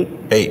 8.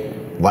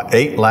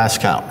 8 last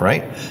count,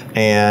 right?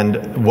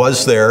 And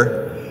was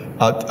there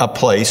a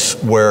place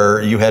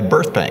where you had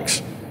birth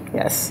pangs?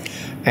 Yes.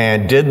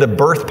 And did the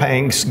birth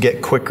pangs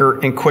get quicker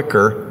and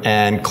quicker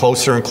and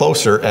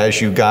closer as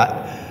you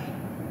got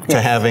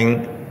to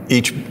having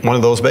each one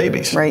of those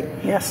babies? Right,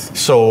 yes.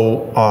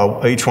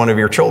 So each one of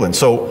your children.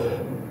 So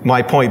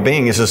my point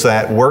being is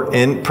that we're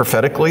in,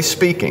 prophetically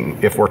speaking,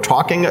 if we're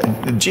talking,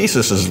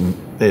 Jesus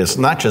is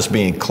not just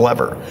being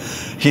clever.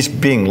 He's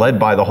being led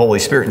by the Holy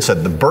Spirit and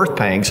said the birth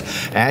pangs,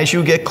 as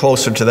you get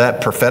closer to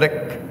that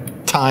prophetic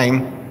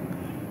time,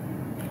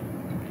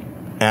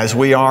 as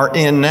we are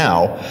in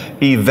now,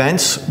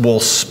 events will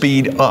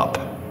speed up.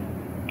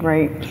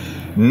 Right.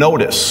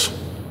 Notice,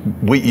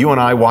 you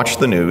and I watch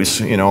the news,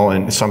 you know,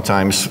 and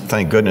sometimes,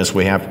 thank goodness,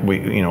 we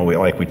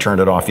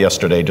turned it off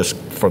yesterday just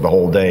for the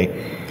whole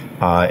day.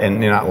 And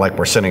not like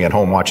we're sitting at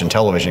home watching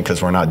television,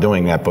 because we're not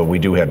doing that, but we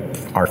do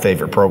have our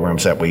favorite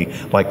programs that we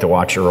like to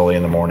watch early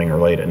in the morning or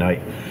late at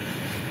night.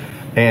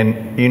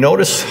 And you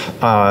notice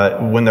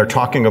when they're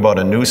talking about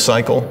a news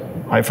cycle,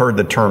 I've heard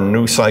the term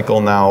news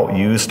cycle now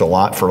used a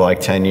lot for like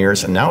 10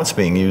 years, and now it's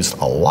being used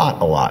a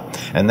lot.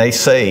 And they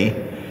say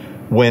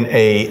when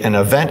an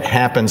event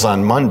happens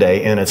on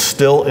Monday and it's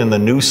still in the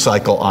news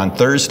cycle on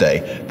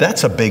Thursday,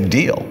 that's a big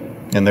deal.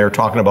 And they're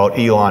talking about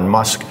Elon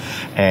Musk,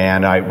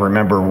 and I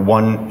remember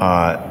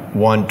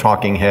one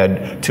talking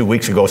head 2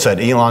 weeks ago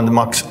said Elon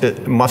Musk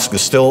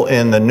is still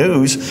in the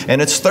news,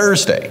 and it's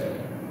Thursday.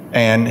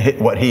 And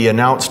what he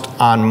announced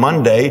on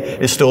Monday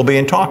is still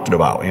being talked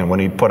about, and when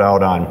he put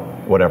out on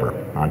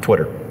on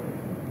Twitter.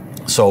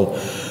 So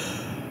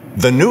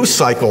the news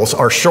cycles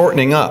are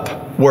shortening up,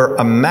 where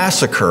a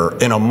massacre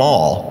in a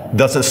mall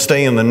doesn't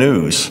stay in the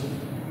news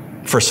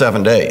for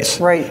 7 days.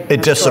 Right.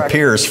 It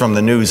disappears from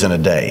the news in a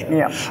day.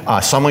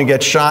 Yeah. Someone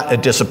gets shot,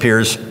 it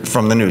disappears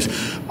from the news.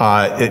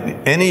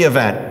 Any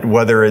event,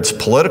 whether it's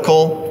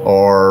political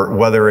or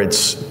whether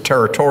it's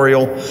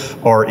territorial,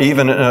 or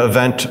even an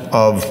event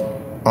of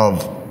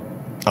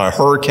a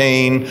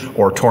hurricane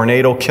or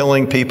tornado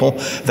killing people,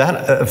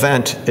 that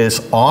event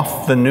is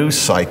off the news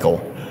cycle.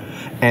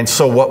 And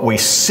so what we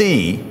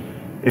see,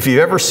 if you've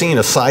ever seen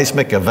a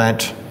seismic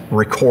event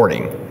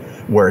recording,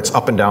 where it's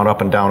up and down, up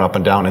and down, up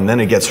and down, and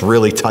then it gets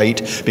really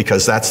tight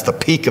because that's the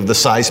peak of the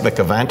seismic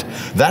event.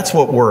 That's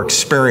what we're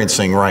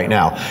experiencing right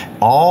now.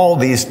 All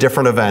these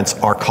different events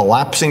are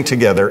collapsing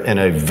together in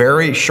a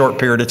very short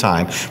period of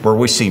time, where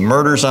we see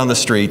murders on the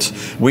streets.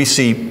 We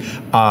see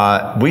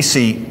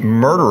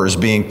murderers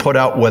being put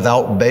out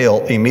without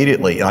bail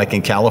immediately, like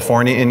in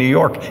California and New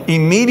York.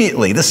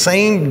 Immediately, the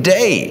same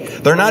day.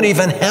 They're not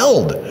even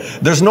held.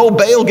 There's no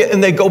bail,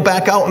 and they go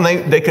back out and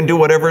they can do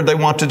whatever they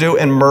want to do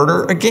and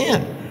murder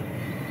again.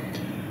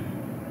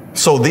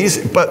 So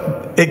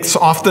but it's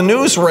off the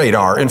news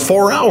radar in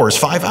 4 hours,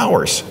 5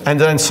 hours. And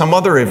then some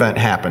other event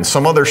happens,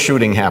 some other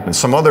shooting happens,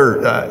 some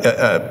other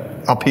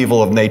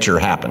upheaval of nature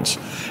happens.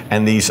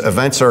 And these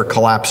events are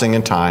collapsing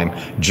in time,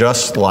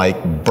 just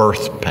like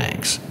birth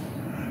pangs.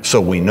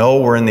 So we know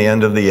we're in the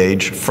end of the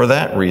age for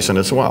that reason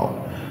as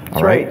well.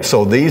 All right.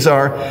 So these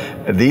are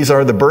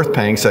the birth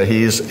pangs that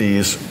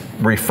he's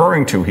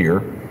referring to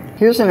here.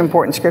 Here's an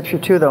important scripture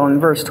too, though. In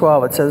verse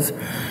 12, it says,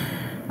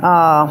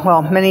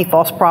 many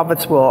false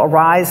prophets will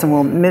arise and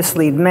will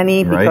mislead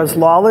many, because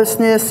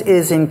lawlessness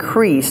is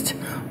increased.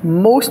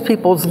 Most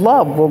people's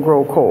love will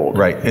grow cold.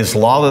 Right. Is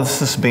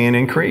lawlessness being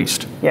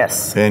increased?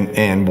 Yes.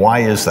 And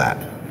why is that?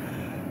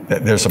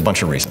 There's a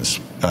bunch of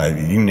reasons.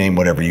 You name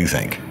whatever you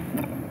think.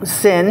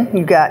 Sin.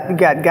 You got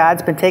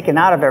God's been taken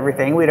out of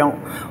everything.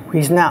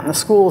 He's not in the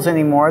schools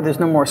anymore. There's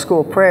no more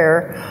school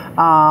prayer.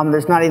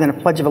 There's not even a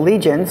Pledge of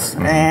Allegiance.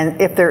 Mm-hmm. And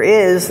if there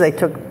is, they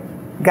took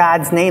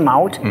God's name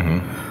out.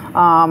 Mm-hmm.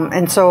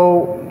 And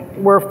so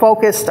we're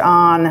focused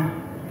on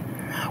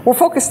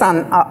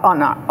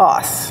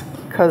us,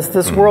 because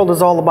this mm-hmm. world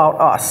is all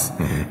about us.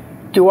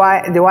 Mm-hmm. Do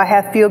I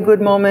have feel good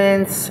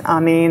moments?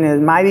 I mean,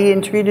 am I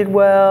being treated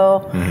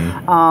well?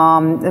 Mm-hmm.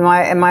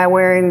 Am I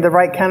wearing the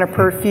right kind of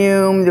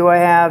perfume? Do I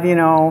have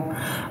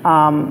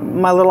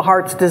my little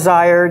heart's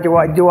desire?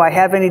 Do I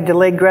have any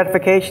delayed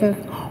gratification?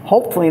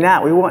 Hopefully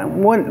not. We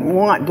wouldn't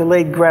want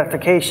delayed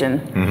gratification,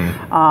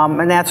 mm-hmm.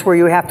 And that's where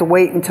you have to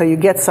wait until you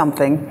get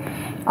something.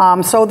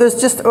 So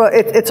there's just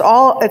it's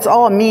all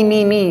a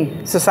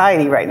me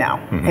society right now,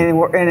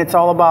 mm-hmm. and it's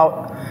all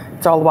about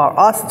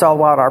us. It's all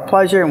about our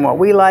pleasure and what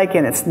we like,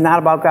 and it's not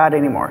about God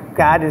anymore.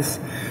 God is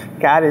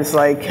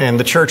like. And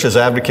the church has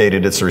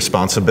abdicated its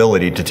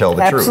responsibility to tell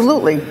the truth.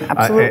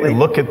 Absolutely.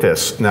 Look at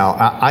this. Now,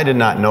 I did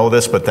not know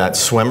this, but that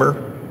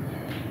swimmer,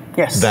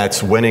 yes,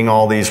 that's winning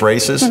all these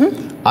races,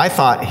 mm-hmm. I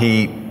thought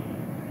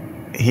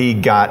he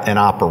got an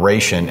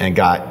operation and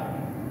got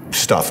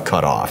stuff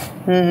cut off.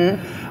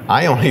 Mm-hmm.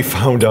 I only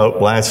found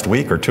out last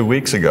week or 2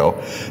 weeks ago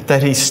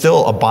that he's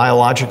still a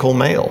biological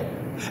male,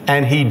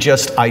 and he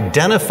just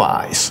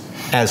identifies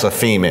as a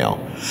female.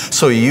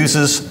 So he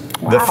uses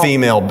the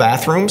female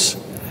bathrooms.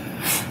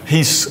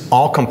 He's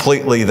all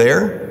completely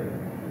there.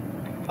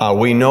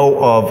 We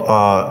know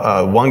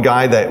of one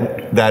guy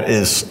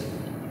that's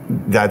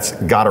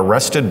got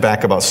arrested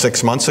back about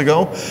 6 months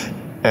ago,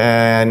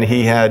 and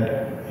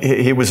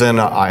he was in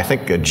I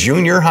think a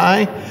junior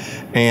high,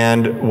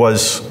 and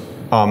was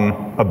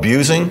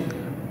abusing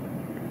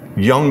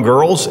young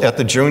girls at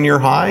the junior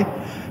high,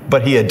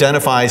 but he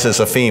identifies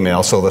as a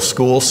female, so the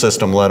school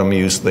system let him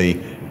use the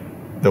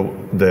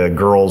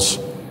girls'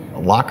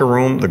 locker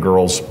room, the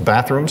girls'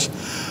 bathrooms.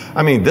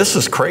 I mean, this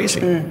is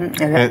crazy.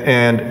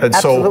 And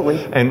so,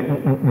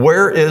 and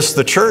where is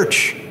the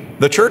church?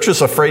 The church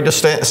is afraid to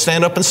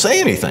stand up and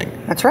say anything.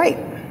 That's right.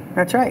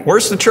 That's right.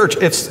 Where's the church?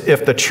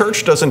 If the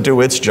church doesn't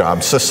do its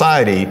job,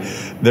 society,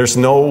 there's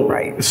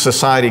no,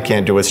 society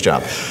can't do its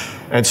job.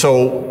 And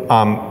so,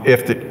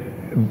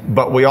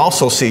 but we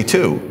also see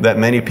too, that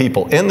many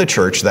people in the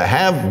church that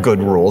have good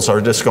rules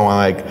are just going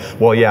like,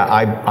 well, yeah,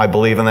 I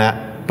believe in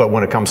that, but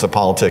when it comes to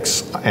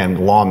politics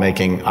and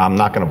lawmaking, I'm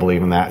not going to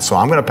believe in that. So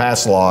I'm going to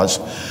pass laws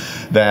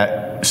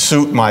that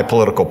suit my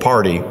political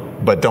party,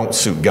 but don't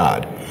suit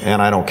God,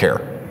 and I don't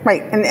care.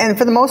 Right, and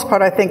for the most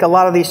part, I think a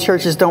lot of these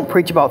churches don't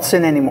preach about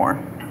sin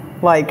anymore.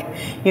 Like,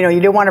 you know, you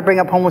don't want to bring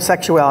up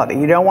homosexuality.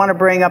 You don't want to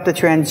bring up the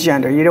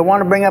transgender. You don't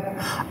want to bring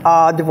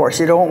up divorce.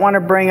 You don't want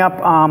to bring up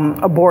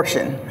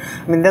abortion.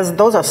 I mean,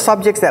 those are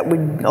subjects that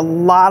a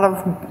lot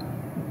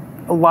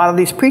of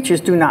these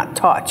preachers do not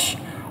touch.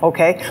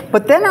 Okay,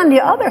 but then on the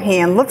other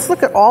hand, let's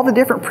look at all the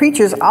different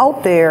preachers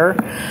out there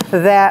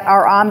that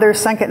are on their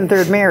second and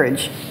third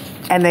marriage,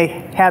 and they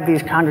have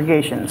these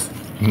congregations.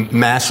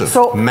 Massive,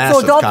 so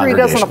adultery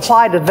doesn't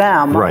apply to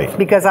them, right?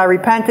 Because I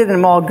repented and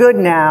I'm all good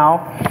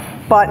now.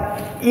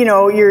 But you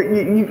know,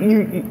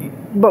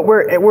 but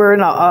we're in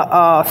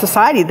a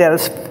society that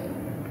is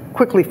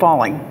quickly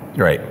falling,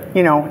 right?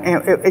 You know,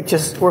 and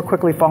we're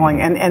quickly falling.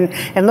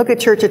 And look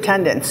at church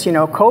attendance. You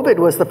know, COVID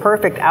was the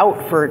perfect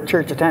out for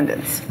church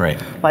attendance, right?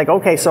 Like,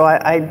 okay, so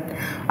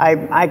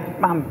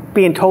I'm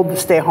being told to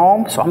stay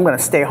home, so I'm going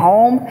to stay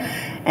home.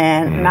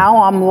 And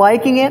now I'm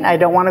liking it. I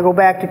don't want to go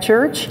back to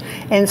church.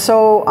 And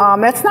so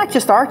that's not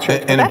just our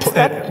church.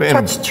 That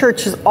touched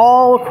churches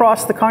all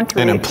across the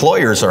country. And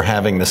employers are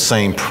having the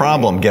same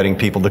problem getting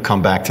people to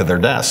come back to their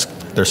desk.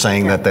 They're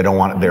saying that they don't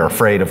want, they're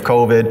afraid of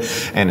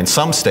COVID. And in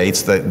some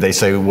states, they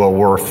say, well,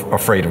 we're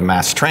afraid of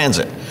mass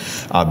transit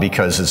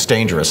because it's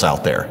dangerous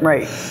out there.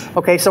 Right.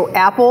 Okay, so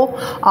Apple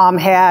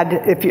had,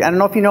 I don't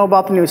know if you know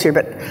about the news here,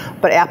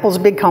 but Apple's a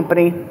big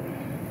company,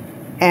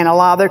 and a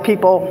lot of their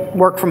people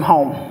work from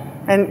home.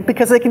 And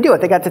because they can do it,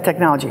 they got the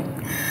technology.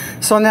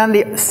 So then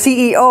the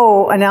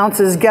CEO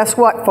announces, guess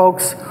what,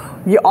 folks?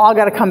 You all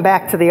got to come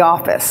back to the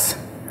office.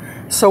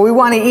 So we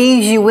want to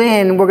ease you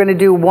in. We're going to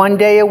do 1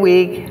 day a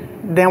week.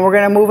 Then we're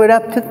going to move it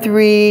up to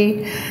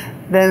 3.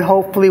 Then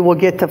hopefully we'll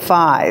get to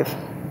 5.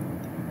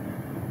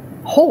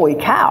 Holy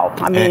cow.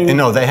 I mean. And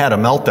no, they had a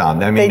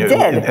meltdown. I mean, they did.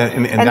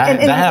 And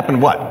that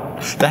happened what?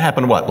 That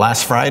happened what?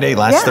 Last Friday,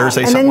 last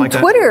Thursday, something like that?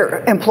 And then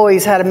Twitter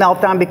employees had a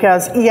meltdown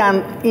because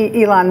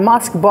Elon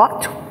Musk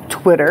bought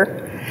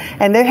Twitter,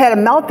 and they had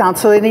a meltdown,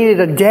 so they needed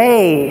a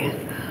day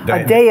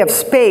of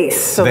space,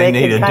 so they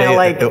could kind of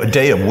like a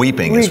day of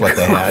weeping is what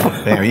they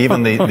had.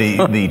 Even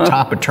the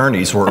top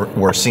attorneys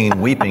were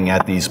seen weeping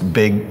at these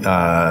big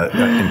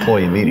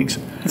employee meetings.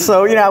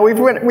 So you know, we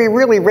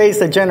really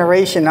raised a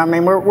generation. I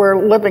mean,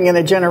 we're living in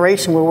a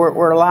generation where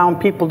we're allowing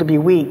people to be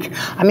weak.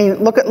 I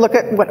mean, look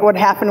at what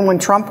happened when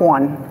Trump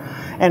won.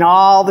 And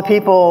all the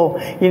people,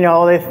 you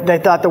know, they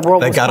thought the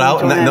world was got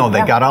out.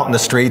 They got out in the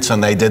streets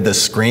and they did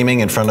this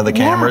screaming in front of the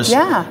cameras.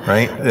 Yeah.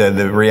 Right.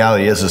 The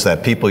reality is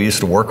that people used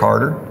to work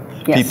harder.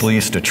 Yes. People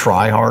used to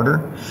try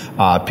harder.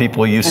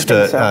 People used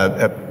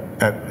to,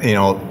 you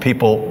know,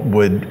 people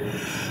would.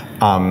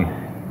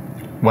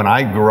 When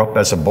I grew up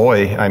as a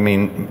boy, I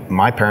mean,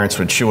 my parents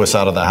would shoo us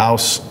out of the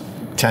house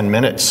 10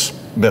 minutes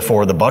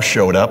before the bus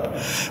showed up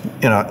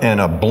in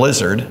a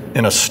blizzard,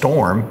 in a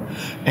storm,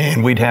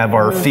 and we'd have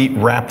our feet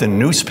wrapped in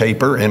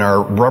newspaper in our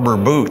rubber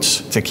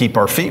boots to keep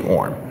our feet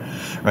warm,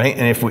 right?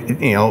 And if we,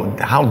 you know,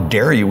 how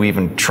dare you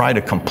even try to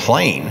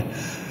complain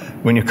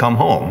when you come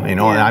home, you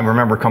know? And I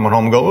remember coming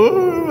home and go,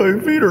 oh, my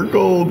feet are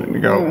cold, and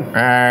you go,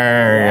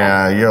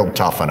 yeah, you'll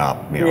toughen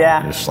up, you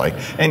know, just like,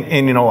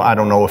 and you know, I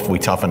don't know if we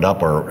toughened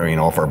up or you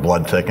know, if our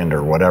blood thickened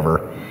or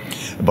whatever,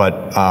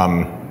 but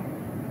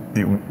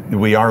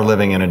we are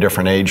living in a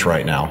different age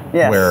right now,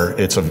 where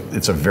it's a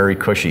very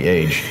cushy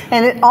age.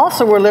 And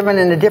also we're living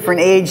in a different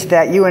age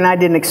that you and I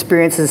didn't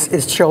experience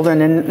as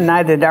children, and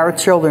neither did our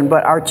children,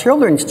 but our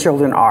children's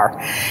children are.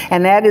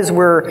 And that is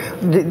where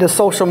the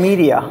social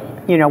media,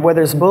 you know, where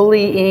there's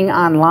bullying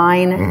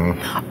online,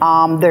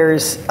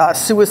 there's a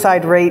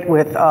suicide rate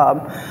with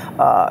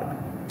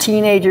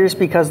teenagers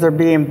because they're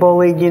being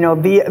bullied, you know,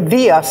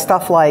 via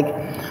stuff like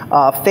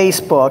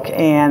Facebook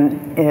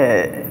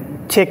and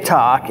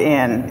TikTok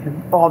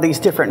and all these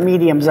different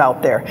mediums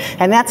out there.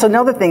 And that's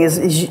another thing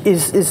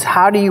is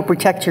how do you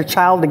protect your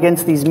child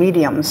against these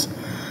mediums?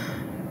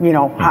 You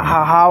know,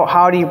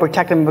 how do you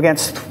protect them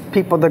against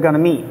people they're going to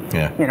meet?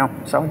 Yeah. You know,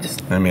 so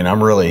just. I mean,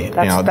 I'm really, you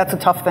know. That's a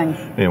tough thing.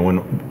 You know,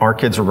 when our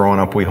kids were growing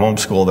up, we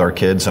homeschooled our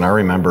kids, and I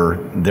remember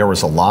there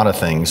was a lot of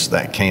things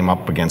that came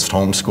up against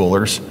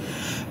homeschoolers.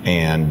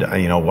 And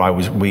you know,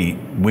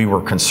 we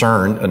were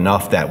concerned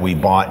enough that we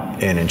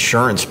bought an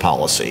insurance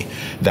policy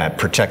that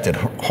protected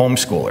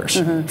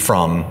homeschoolers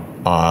from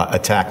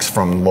attacks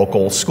from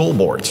local school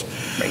boards.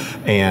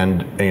 Right.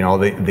 And you know,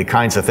 the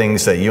kinds of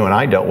things that you and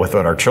I dealt with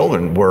our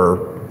children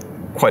were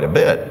quite a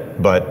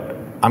bit. But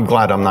I'm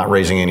glad I'm not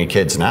raising any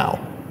kids now.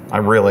 I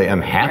really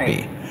am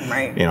happy.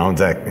 Right. You know,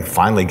 that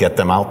finally get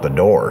them out the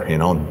door. You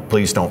know,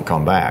 please don't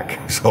come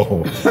back.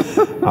 So,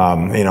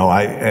 you know,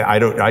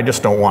 I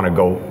just don't want to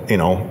go. You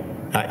know,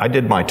 I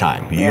did my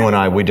time. You and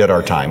I, we did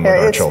our time with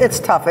our children. It's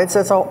tough. It's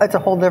a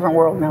whole different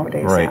world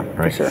nowadays. Right,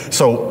 right. For sure.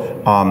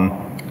 So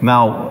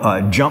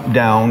now jump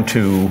down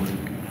to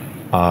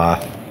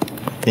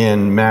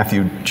in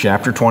Matthew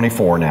chapter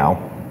 24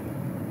 now,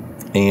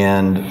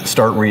 and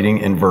start reading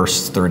in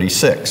verse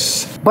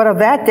 36. But of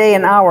that day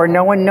and hour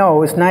no one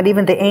knows, not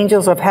even the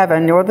angels of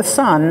heaven, nor the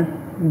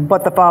Son,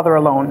 but the Father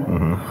alone.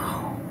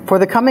 Mm-hmm. For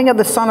the coming of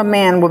the Son of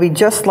Man will be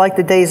just like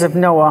the days of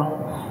Noah.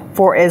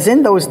 For as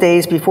in those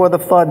days before the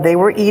flood, they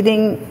were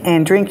eating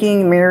and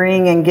drinking,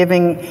 marrying and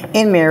giving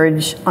in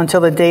marriage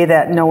until the day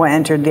that Noah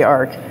entered the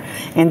ark.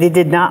 And they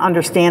did not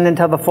understand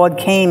until the flood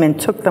came and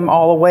took them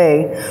all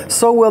away.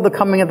 So will the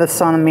coming of the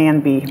Son of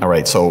Man be. All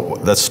right, so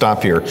let's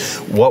stop here.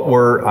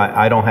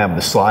 I don't have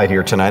the slide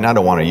here tonight. I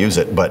don't want to use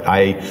it, but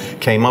I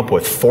came up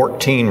with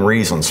 14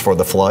 reasons for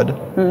the flood,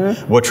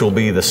 mm-hmm. which will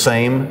be the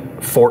same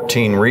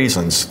 14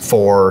 reasons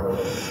for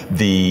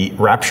the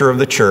rapture of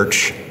the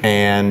church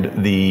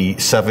and the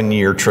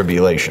 7-year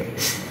tribulation.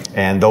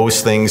 And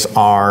those things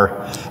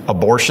are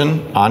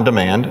abortion on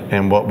demand,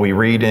 and what we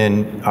read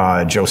in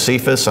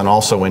Josephus and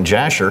also in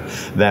Jasher,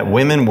 that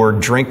women were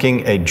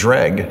drinking a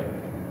dreg.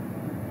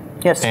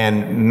 Yes.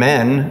 And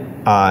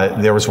men,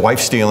 there was wife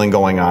stealing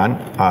going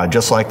on,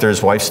 just like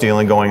there's wife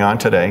stealing going on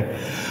today.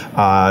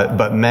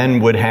 But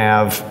men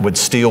would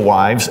steal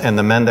wives, and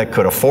the men that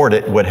could afford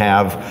it would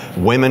have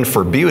women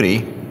for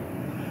beauty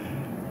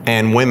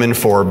and women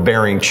for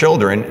bearing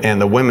children, and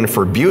the women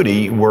for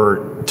beauty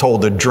were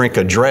told to drink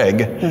a dreg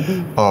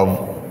mm-hmm.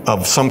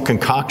 of some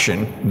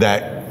concoction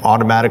that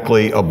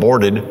automatically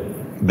aborted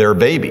their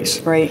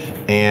babies. Right.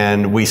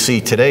 And we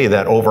see today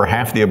that over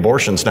half the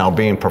abortions now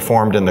being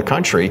performed in the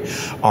country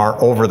are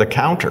over the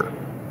counter.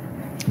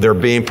 They're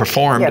being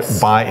performed yes.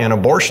 by an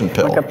abortion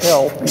pill. Like a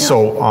pill. Yeah.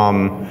 So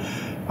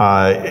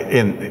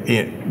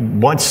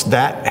once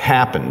that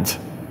happened,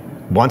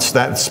 once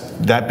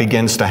that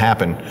begins to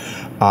happen,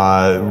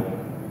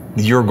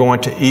 you're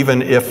going to,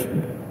 even if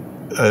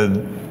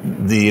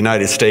the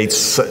United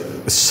States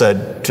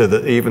said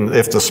even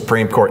if the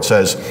Supreme Court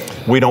says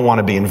we don't want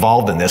to be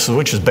involved in this,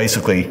 which is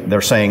basically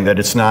they're saying that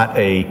it's not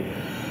an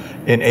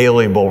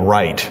inalienable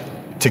right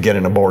to get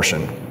an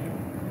abortion.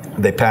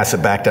 They pass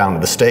it back down to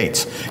the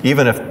states.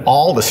 Even if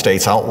all the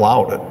states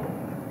outlawed it,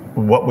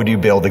 what would you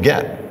be able to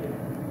get?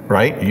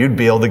 Right? You'd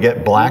be able to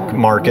get black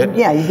market.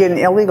 Yeah, you get an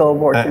illegal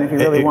abortion if you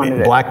really wanted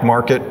it. Black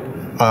market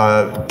pill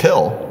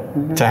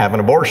mm-hmm. to have an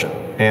abortion.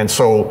 And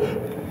so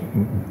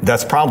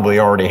that's probably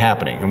already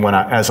happening. And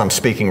as I'm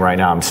speaking right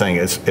now, I'm saying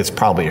it's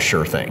probably a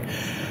sure thing.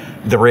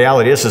 The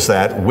reality is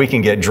that we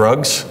can get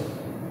drugs.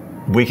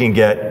 We can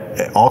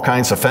get all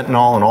kinds of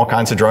fentanyl, and all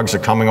kinds of drugs are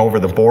coming over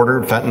the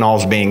border. Fentanyl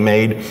is being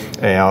made,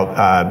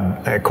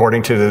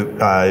 according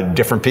to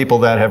different people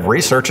that have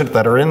researched it,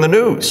 that are in the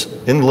news,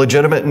 in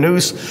legitimate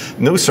news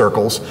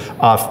circles.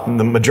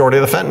 The majority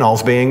of the fentanyl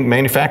is being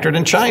manufactured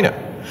in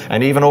China.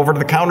 And even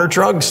over-the-counter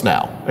drugs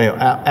now,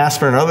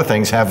 aspirin and other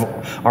things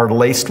are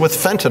laced with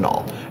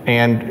fentanyl,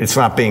 and it's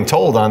not being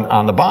told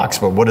on the box.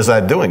 But what is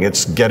that doing?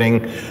 It's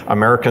getting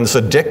Americans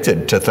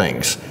addicted to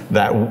things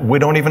that we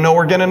don't even know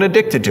we're getting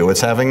addicted to.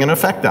 It's having an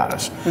effect on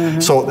us. Mm-hmm.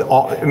 So,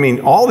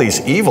 all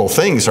these evil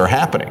things are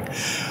happening.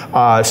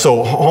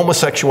 So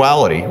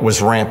homosexuality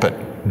was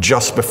rampant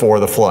just before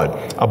the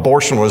flood.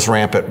 Abortion was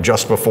rampant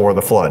just before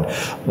the flood.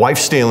 Wife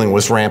stealing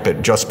was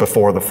rampant just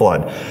before the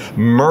flood.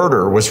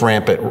 Murder was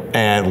rampant,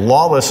 and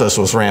lawlessness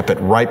was rampant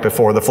right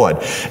before the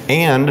flood.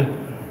 And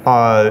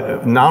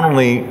not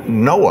only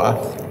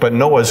Noah, but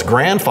Noah's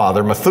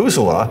grandfather,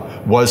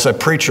 Methuselah, was a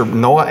preacher.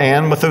 Noah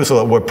and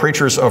Methuselah were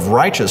preachers of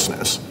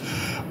righteousness.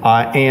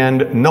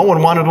 And no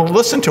one wanted to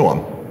listen to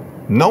him.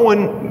 No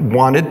one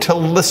wanted to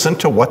listen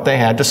to what they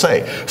had to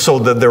say. So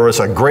that there was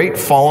a great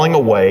falling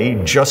away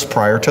just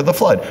prior to the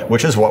flood,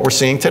 which is what we're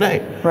seeing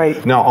today.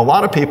 Right. Now, a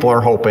lot of people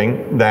are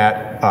hoping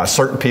that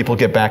certain people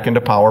get back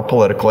into power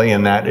politically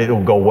and that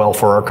it'll go well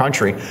for our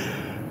country.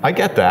 I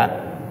get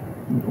that.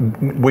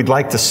 We'd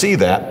like to see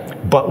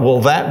that. But will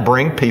that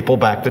bring people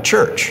back to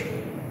church?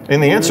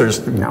 And the answer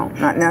is no,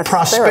 not necessarily.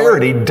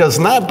 Prosperity does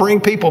not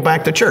bring people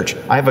back to church.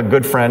 I have a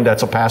good friend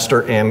that's a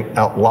pastor in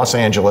Los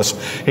Angeles.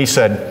 He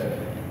said,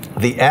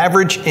 the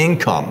average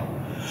income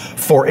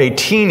for a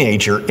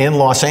teenager in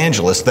Los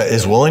Angeles that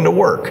is willing to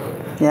work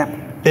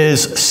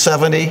is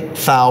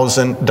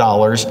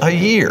 $70,000 a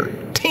year.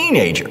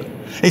 Teenager.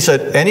 He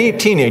said, any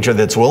teenager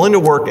that's willing to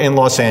work in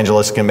Los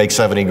Angeles can make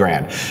 70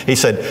 grand. He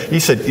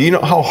said, you know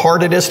how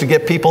hard it is to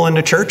get people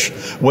into church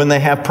when they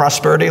have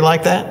prosperity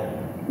like that?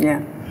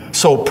 Yeah.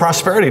 So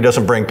prosperity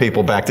doesn't bring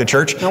people back to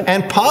church, nope.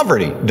 And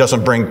poverty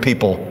doesn't bring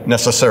people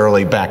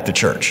necessarily back to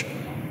church,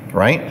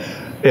 right?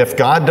 If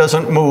God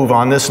doesn't move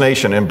on this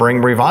nation and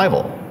bring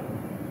revival,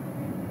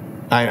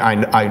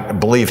 I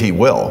believe he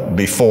will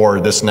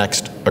before this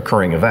next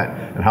occurring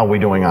event. And how are we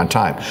doing on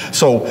time?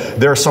 So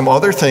there are some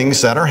other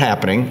things that are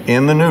happening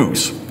in the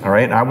news, all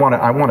right? And I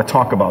want to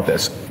talk about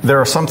this. There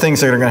are some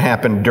things that are going to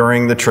happen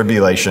during the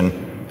tribulation.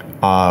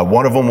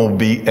 One of them will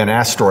be an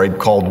asteroid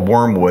called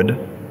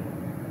Wormwood.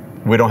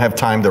 We don't have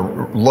time to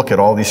look at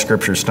all these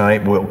scriptures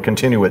tonight. We'll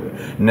continue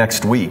it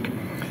next week.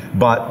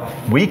 But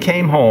we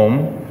came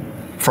home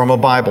from a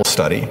Bible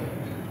study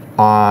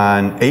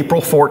on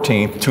April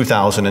 14th,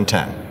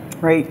 2010.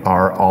 Right.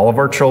 All of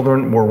our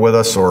children were with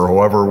us, or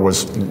whoever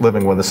was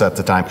living with us at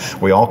the time.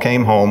 We all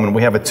came home, and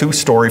we have a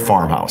 2-story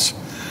farmhouse.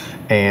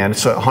 And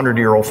it's a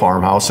 100-year-old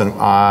farmhouse.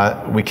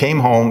 And we came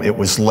home. It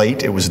was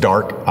late. It was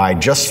dark. I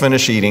just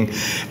finished eating.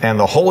 And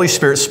the Holy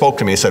Spirit spoke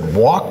to me. He said,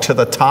 walk to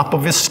the top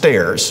of his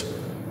stairs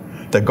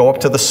that go up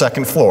to the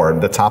 2nd floor.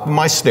 The top of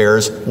my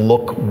stairs,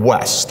 look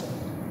west.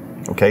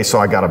 Okay, so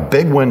I got a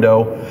big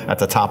window at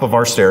the top of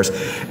our stairs,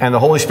 and the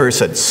Holy Spirit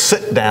said,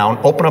 sit down,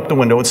 open up the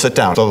window and sit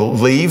down. So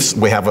the leaves,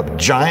 we have a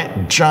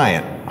giant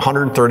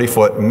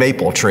 130-foot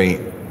maple tree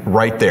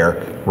right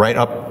there, right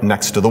up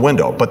next to the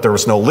window, but there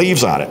was no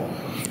leaves on it.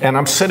 And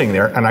I'm sitting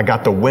there, and I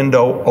got the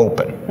window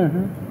open.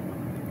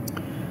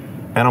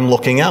 Mm-hmm. And I'm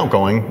looking out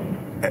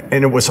going,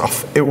 and it was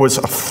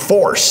a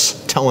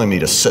force telling me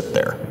to sit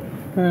there.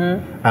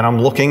 Mm-hmm. And I'm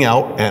looking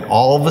out, and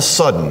all of a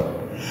sudden,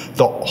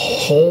 the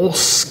whole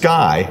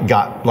sky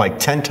got like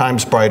 10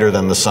 times brighter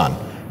than the sun,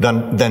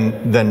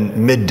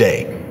 than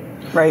midday.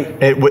 Right.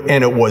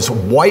 And it was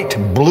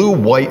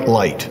blue-white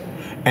light.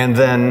 And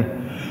then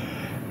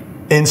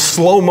in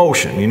slow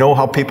motion, you know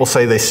how people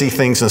say they see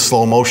things in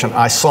slow motion?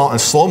 I saw in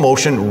slow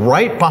motion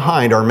right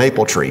behind our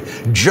maple tree,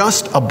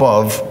 just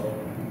above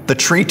the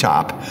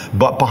treetop,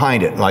 but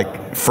behind it,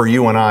 like for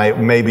you and I,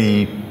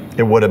 maybe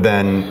it would have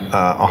been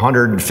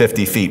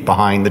 150 feet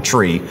behind the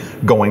tree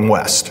going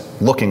west,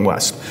 looking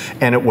west.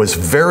 And it was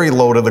very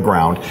low to the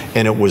ground,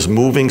 and it was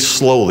moving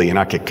slowly, and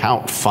I could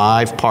count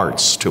 5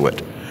 parts to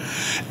it.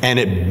 And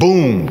it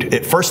boomed.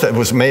 At first it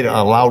was made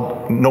a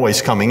loud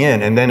noise coming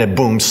in, and then it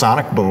boomed,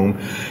 sonic boom.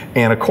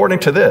 And according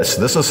to this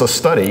is a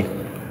study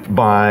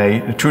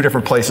by 2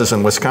 different places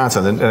in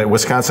Wisconsin, the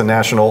Wisconsin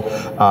National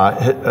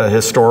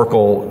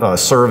Historical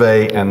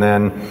Survey, and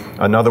then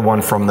another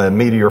one from the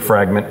meteor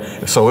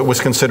fragment. So it was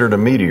considered a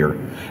meteor,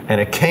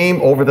 and it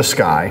came over the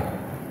sky,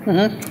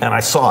 mm-hmm. and I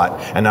saw it,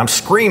 and I'm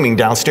screaming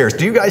downstairs,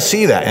 do you guys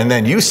see that? And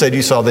then you said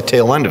you saw the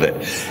tail end of it.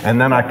 And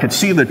then I could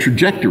see the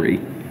trajectory,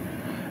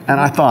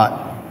 and I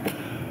thought,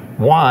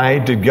 why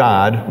did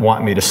God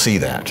want me to see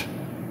that?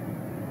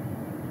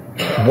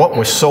 What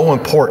was so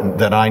important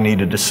that I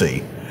needed to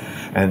see?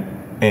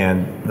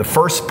 And the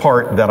first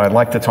part that I'd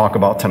like to talk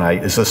about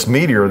tonight is this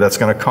meteor that's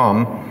going to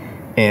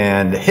come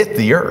and hit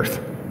the earth.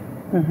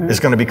 Mm-hmm. Is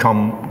going to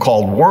become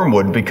called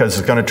wormwood because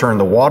it's going to turn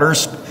the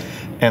waters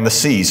and the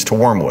seas to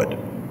wormwood.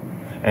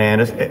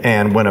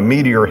 And when a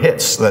meteor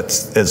hits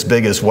that's as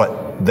big as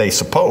what they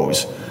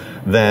suppose,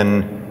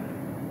 then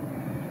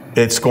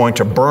it's going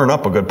to burn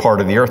up a good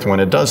part of the earth when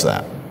it does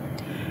that.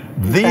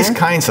 These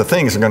kinds of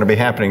things are going to be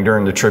happening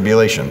during the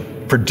tribulation.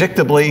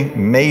 Predictably,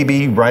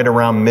 maybe right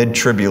around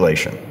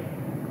mid-tribulation.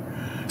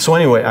 So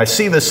anyway, I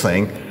see this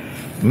thing.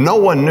 No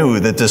one knew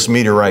that this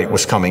meteorite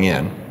was coming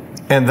in.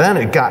 And then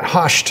it got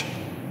hushed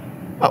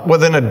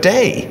within a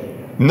day.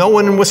 No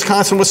one in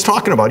Wisconsin was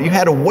talking about it. You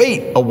had to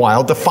wait a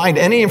while to find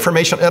any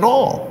information at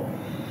all.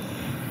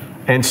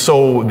 And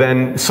so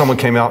then someone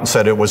came out and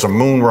said it was a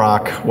moon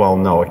rock. Well,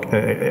 no,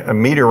 a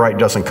meteorite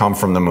doesn't come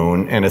from the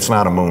moon, and it's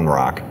not a moon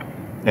rock.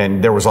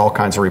 And there was all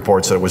kinds of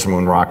reports that it was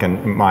moon rock.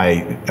 And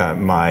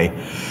my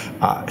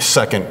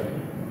second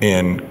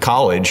in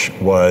college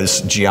was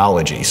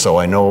geology. So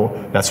I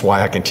know that's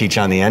why I can teach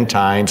on the end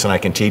times and I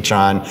can teach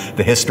on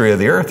the history of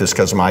the earth, is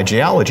because of my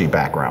geology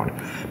background.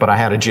 But I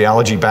had a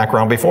geology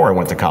background before I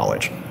went to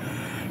college.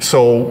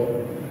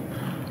 So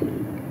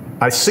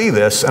I see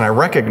this and I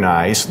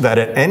recognize that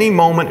at any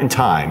moment in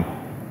time,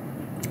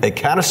 a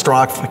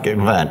catastrophic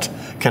event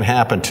can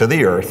happen to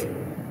the earth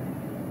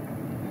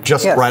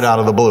just right out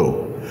of the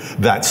blue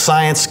that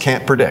science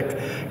can't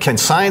predict. Can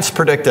science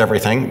predict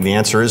everything? The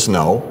answer is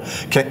no.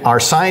 Are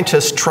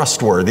scientists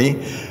trustworthy?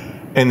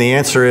 And the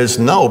answer is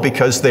no,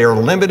 because they are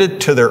limited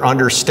to their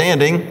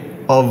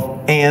understanding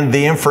of and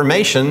the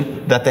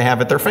information that they have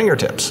at their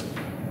fingertips.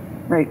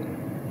 Right.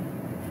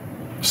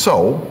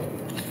 So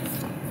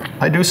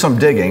I do some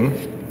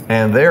digging,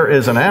 and there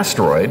is an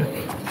asteroid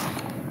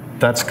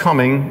that's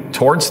coming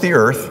towards the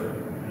Earth.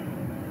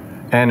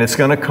 And it's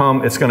going to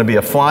come, it's going to be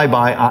a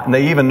flyby.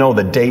 They even know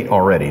the date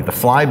already. The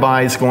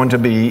flyby is going to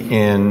be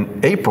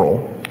in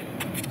April.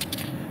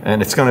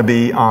 And it's going to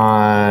be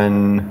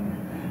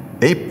on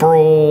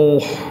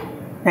April...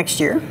 Next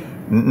year?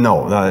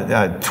 No,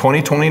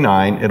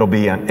 2029. It'll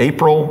be on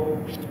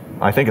April,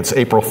 I think it's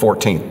April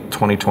 14th,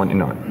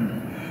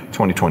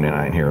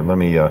 2029 here. Let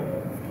me,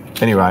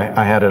 anyway,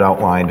 I had it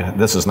outlined.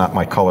 This is not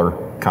my color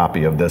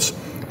copy of this.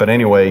 But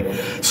anyway,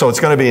 so it's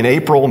going to be in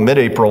April,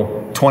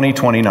 mid-April,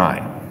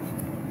 2029.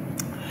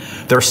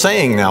 They're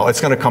saying now it's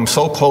going to come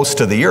so close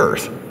to the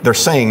Earth. They're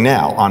saying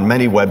now on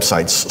many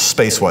websites,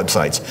 space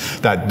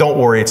websites, that don't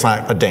worry, it's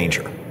not a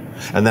danger.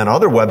 And then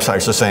other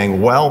websites are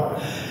saying,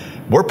 well,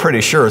 we're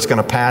pretty sure it's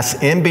going to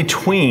pass in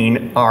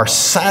between our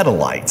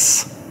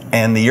satellites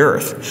and the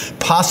Earth,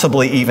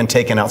 possibly even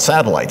taking out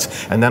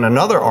satellites. And then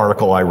another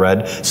article I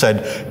read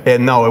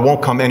said, no, it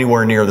won't come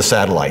anywhere near the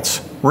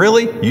satellites.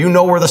 Really? You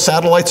know where the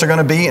satellites are going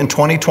to be in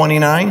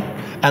 2029?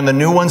 And the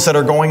new ones that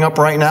are going up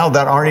right now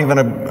that aren't even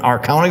are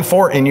accounting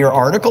for in your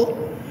article?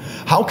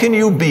 How can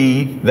you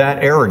be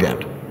that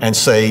arrogant and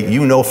say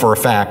you know for a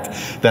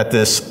fact that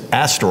this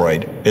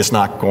asteroid is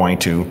not going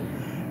to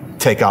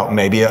take out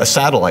maybe a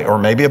satellite or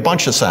maybe a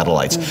bunch of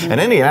satellites? And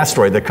any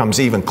asteroid that comes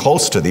even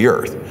close to the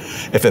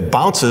Earth, if it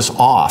bounces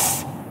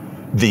off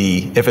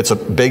if it's a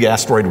big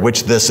asteroid,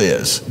 which this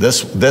is,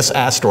 this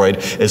asteroid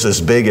is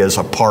as big as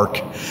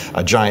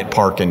a giant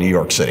park in New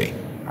York City,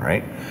 all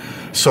right?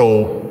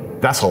 So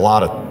that's a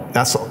lot of,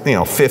 that's,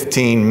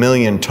 15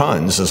 million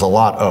tons is a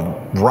lot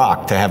of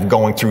rock to have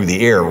going through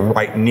the air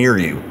right near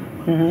you.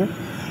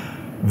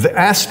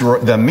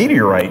 The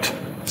meteorite,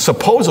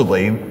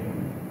 supposedly,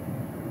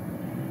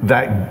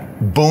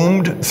 that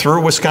boomed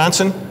through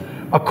Wisconsin,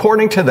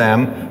 according to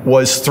them,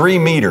 was 3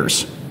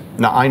 meters.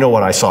 Now, I know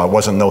what I saw. It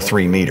wasn't no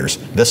 3 meters.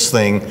 This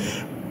thing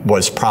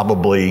was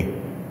probably,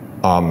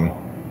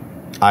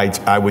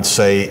 I would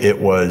say it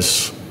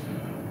was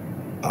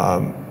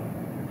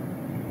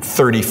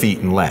 30 feet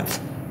in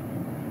length,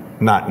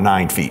 not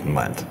 9 feet in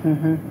length.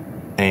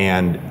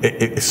 And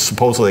it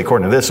supposedly,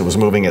 according to this, it was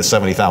moving at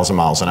 70,000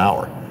 miles an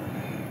hour.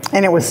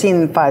 And it was seen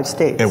in 5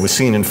 states. It was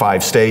seen in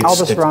 5 states. All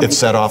the surrounding it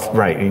set off,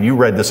 right. And you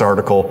read this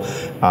article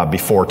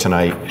before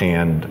tonight,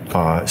 and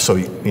so,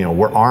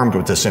 we're armed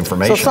with this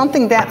information. So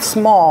something that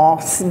small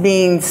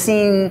being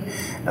seen,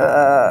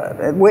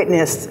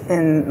 witnessed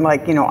in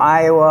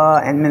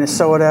Iowa and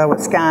Minnesota,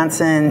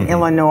 Wisconsin,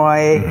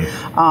 Illinois,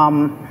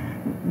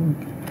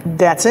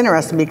 that's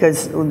interesting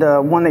because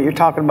the one that you're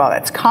talking about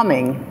that's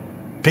coming.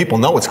 People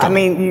know it's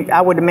coming. I mean,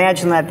 I would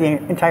imagine that the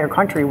entire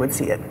country would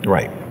see it.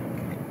 Right.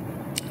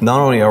 Not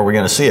only are we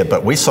going to see it,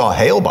 but we saw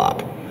hail,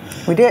 Bob.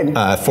 We did.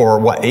 For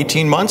what,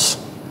 18 months?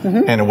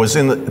 And it was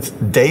in the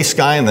day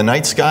sky and the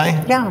night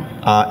sky?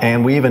 Yeah.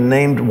 And we even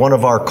named one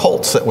of our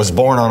colts that was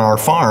born on our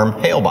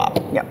farm Hail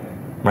Bob. Yep.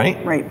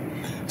 Right? Right.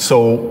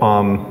 So,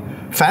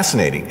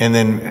 fascinating. And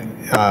then,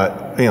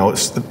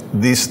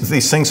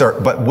 these things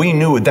are, but we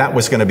knew that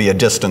was going to be a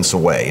distance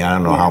away. I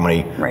don't know how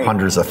many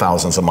hundreds of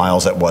thousands of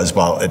miles it was,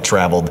 but it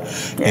traveled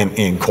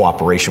in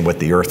cooperation with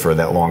the Earth for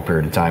that long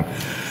period of time.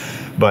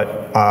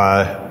 But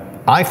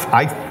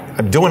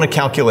I'm doing a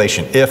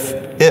calculation.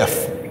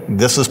 If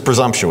this is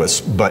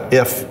presumptuous, but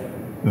if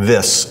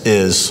this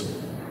is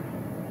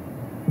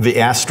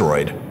the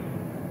asteroid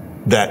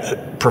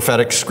that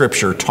prophetic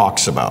scripture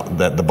talks about,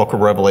 that the book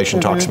of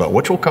Revelation talks about,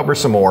 which we'll cover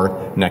some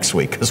more next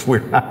week because we're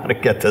not going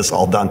to get this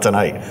all done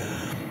tonight.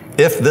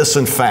 If this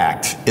in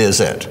fact is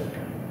it,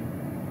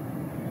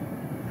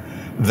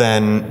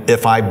 then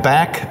if I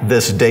back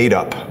this date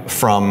up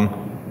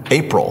from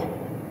April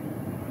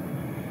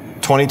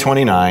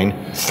 2029,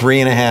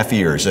 3.5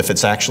 years, if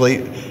it's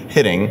actually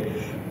hitting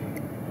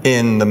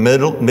in the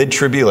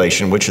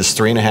mid-tribulation, which is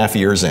 3.5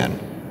 years in.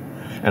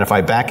 And if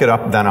I back it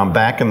up, then I'm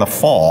back in the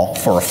fall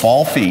for a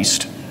fall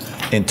feast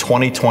in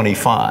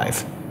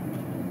 2025.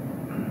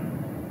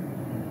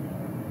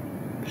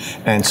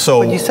 And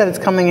so... But you said it's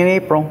coming in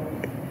April.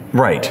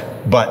 Right.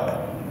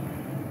 But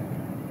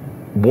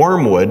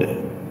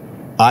Wormwood,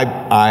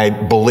 I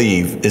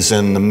believe, is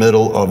in the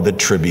middle of the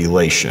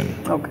tribulation.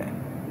 Okay.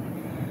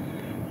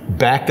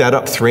 Back that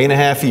up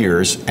 3.5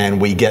 years, and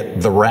we get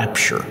the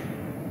rapture.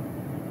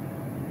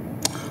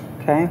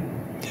 Okay.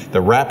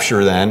 The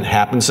rapture then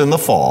happens in the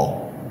fall,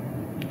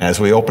 as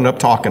we opened up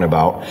talking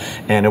about,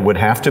 and it would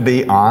have to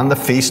be on the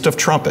Feast of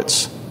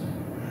Trumpets,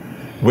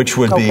 which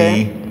would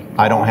be,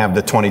 I don't have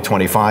the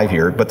 2025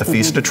 here, but the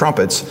Feast of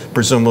Trumpets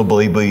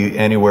presumably be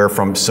anywhere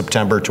from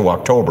September to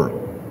October.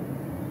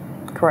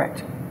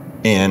 Correct.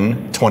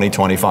 In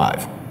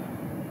 2025.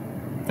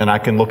 And I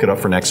can look it up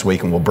for next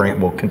week, and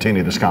we'll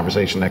continue this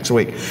conversation next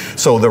week.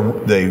 So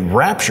the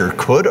rapture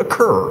could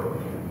occur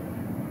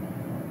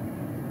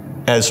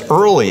as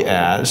early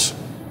as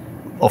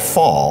a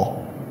fall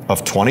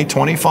of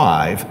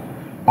 2025,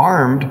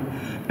 armed.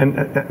 And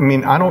I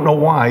mean, I don't know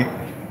why.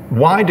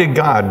 Why did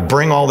God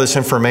bring all this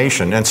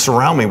information and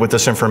surround me with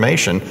this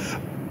information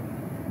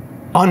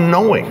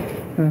unknowing?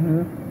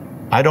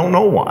 I don't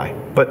know why,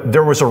 but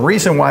there was a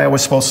reason why I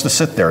was supposed to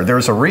sit there.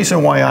 There's a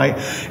reason why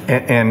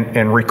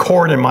and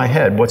record in my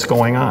head what's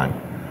going on.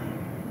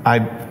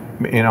 I'm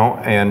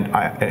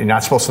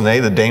not supposed to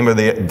know the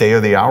day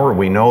or the hour.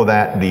 We know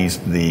that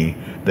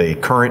the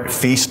current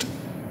feast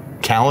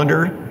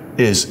calendar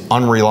is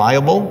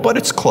unreliable, but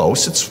it's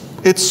close.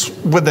 It's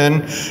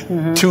within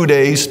 2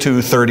 days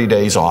to 30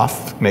 days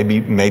off,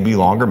 maybe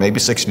longer, maybe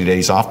 60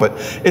 days off, but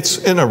it's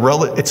in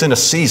a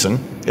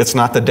season. It's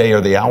not the day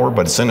or the hour,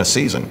 but it's in a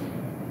season.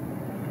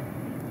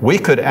 We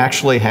could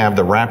actually have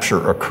the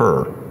rapture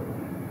occur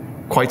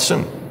quite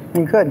soon.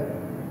 We could.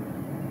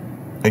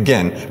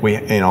 Again,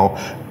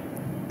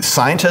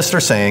 scientists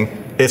are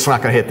saying it's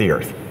not going to hit the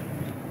Earth.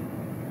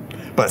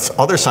 But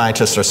other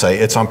scientists are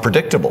saying it's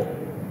unpredictable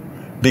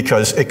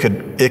because it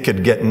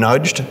could get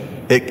nudged.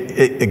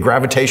 A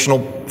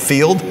gravitational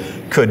field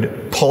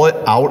could pull it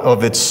out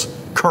of its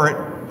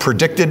current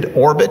predicted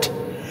orbit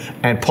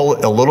and pull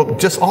it a little.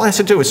 Just all it has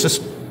to do is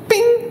just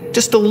bing,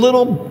 just a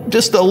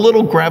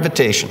little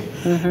gravitation,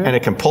 and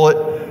it can pull it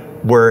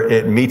where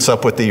it meets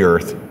up with the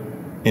Earth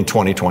in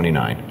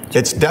 2029.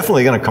 It's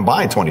definitely going to come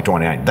by in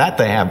 2029. That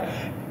they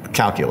have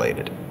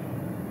calculated,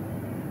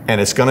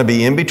 and it's going to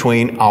be in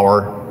between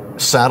our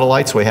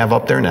satellites we have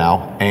up there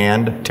now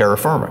and terra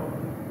firma,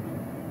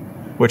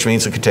 which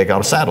means it could take out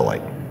a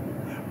satellite,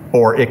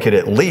 or it could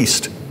at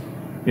least,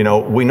 we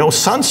know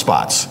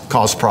sunspots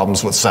cause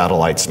problems with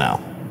satellites now,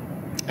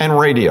 and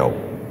radio.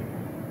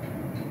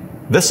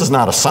 This is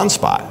not a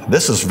sunspot.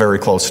 This is very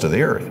close to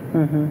the Earth.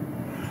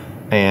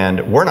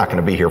 And we're not going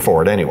to be here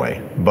for it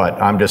anyway.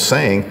 But I'm just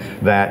saying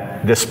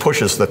that this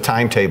pushes the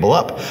timetable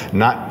up,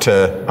 not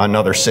to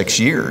another 6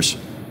 years.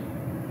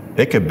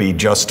 It could be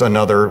just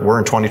we're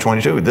in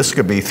 2022. This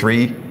could be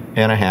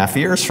 3.5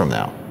 years from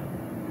now.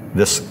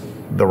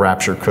 The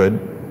rapture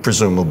could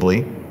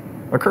presumably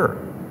occur.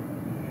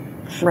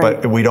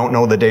 Right. But we don't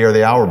know the day or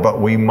the hour, but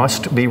we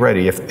must be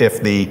ready. If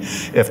the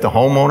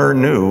homeowner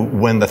knew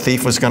when the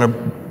thief was going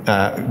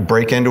to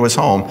break into his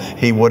home,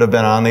 he would have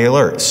been on the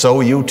alert.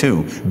 So you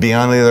too, be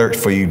on the alert,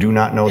 for you do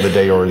not know the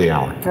day or the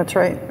hour. That's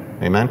right.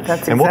 Amen?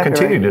 That's exactly and we'll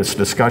continue right. this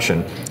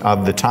discussion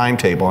of the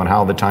timetable and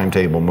how the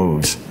timetable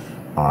moves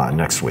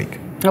next week.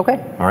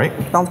 Okay. All right?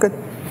 Sounds good.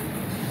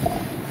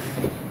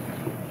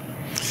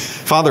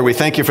 Father, we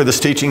thank you for this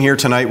teaching here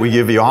tonight. We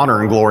give you honor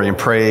and glory and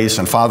praise.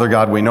 And Father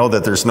God, we know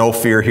that there's no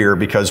fear here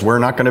because we're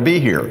not going to be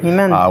here.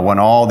 Amen. When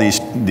all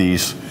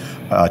these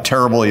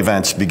terrible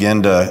events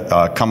begin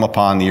to come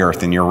upon the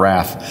earth and your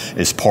wrath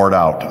is poured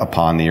out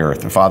upon the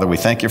earth. And Father, we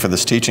thank you for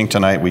this teaching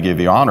tonight. We give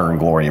you honor and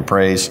glory and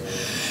praise.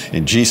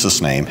 In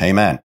Jesus' name,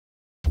 amen.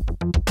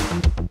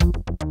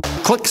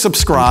 Click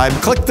subscribe,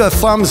 click the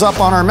thumbs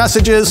up on our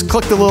messages,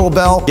 click the little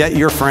bell, get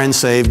your friends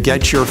saved,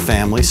 get your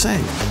family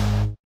saved.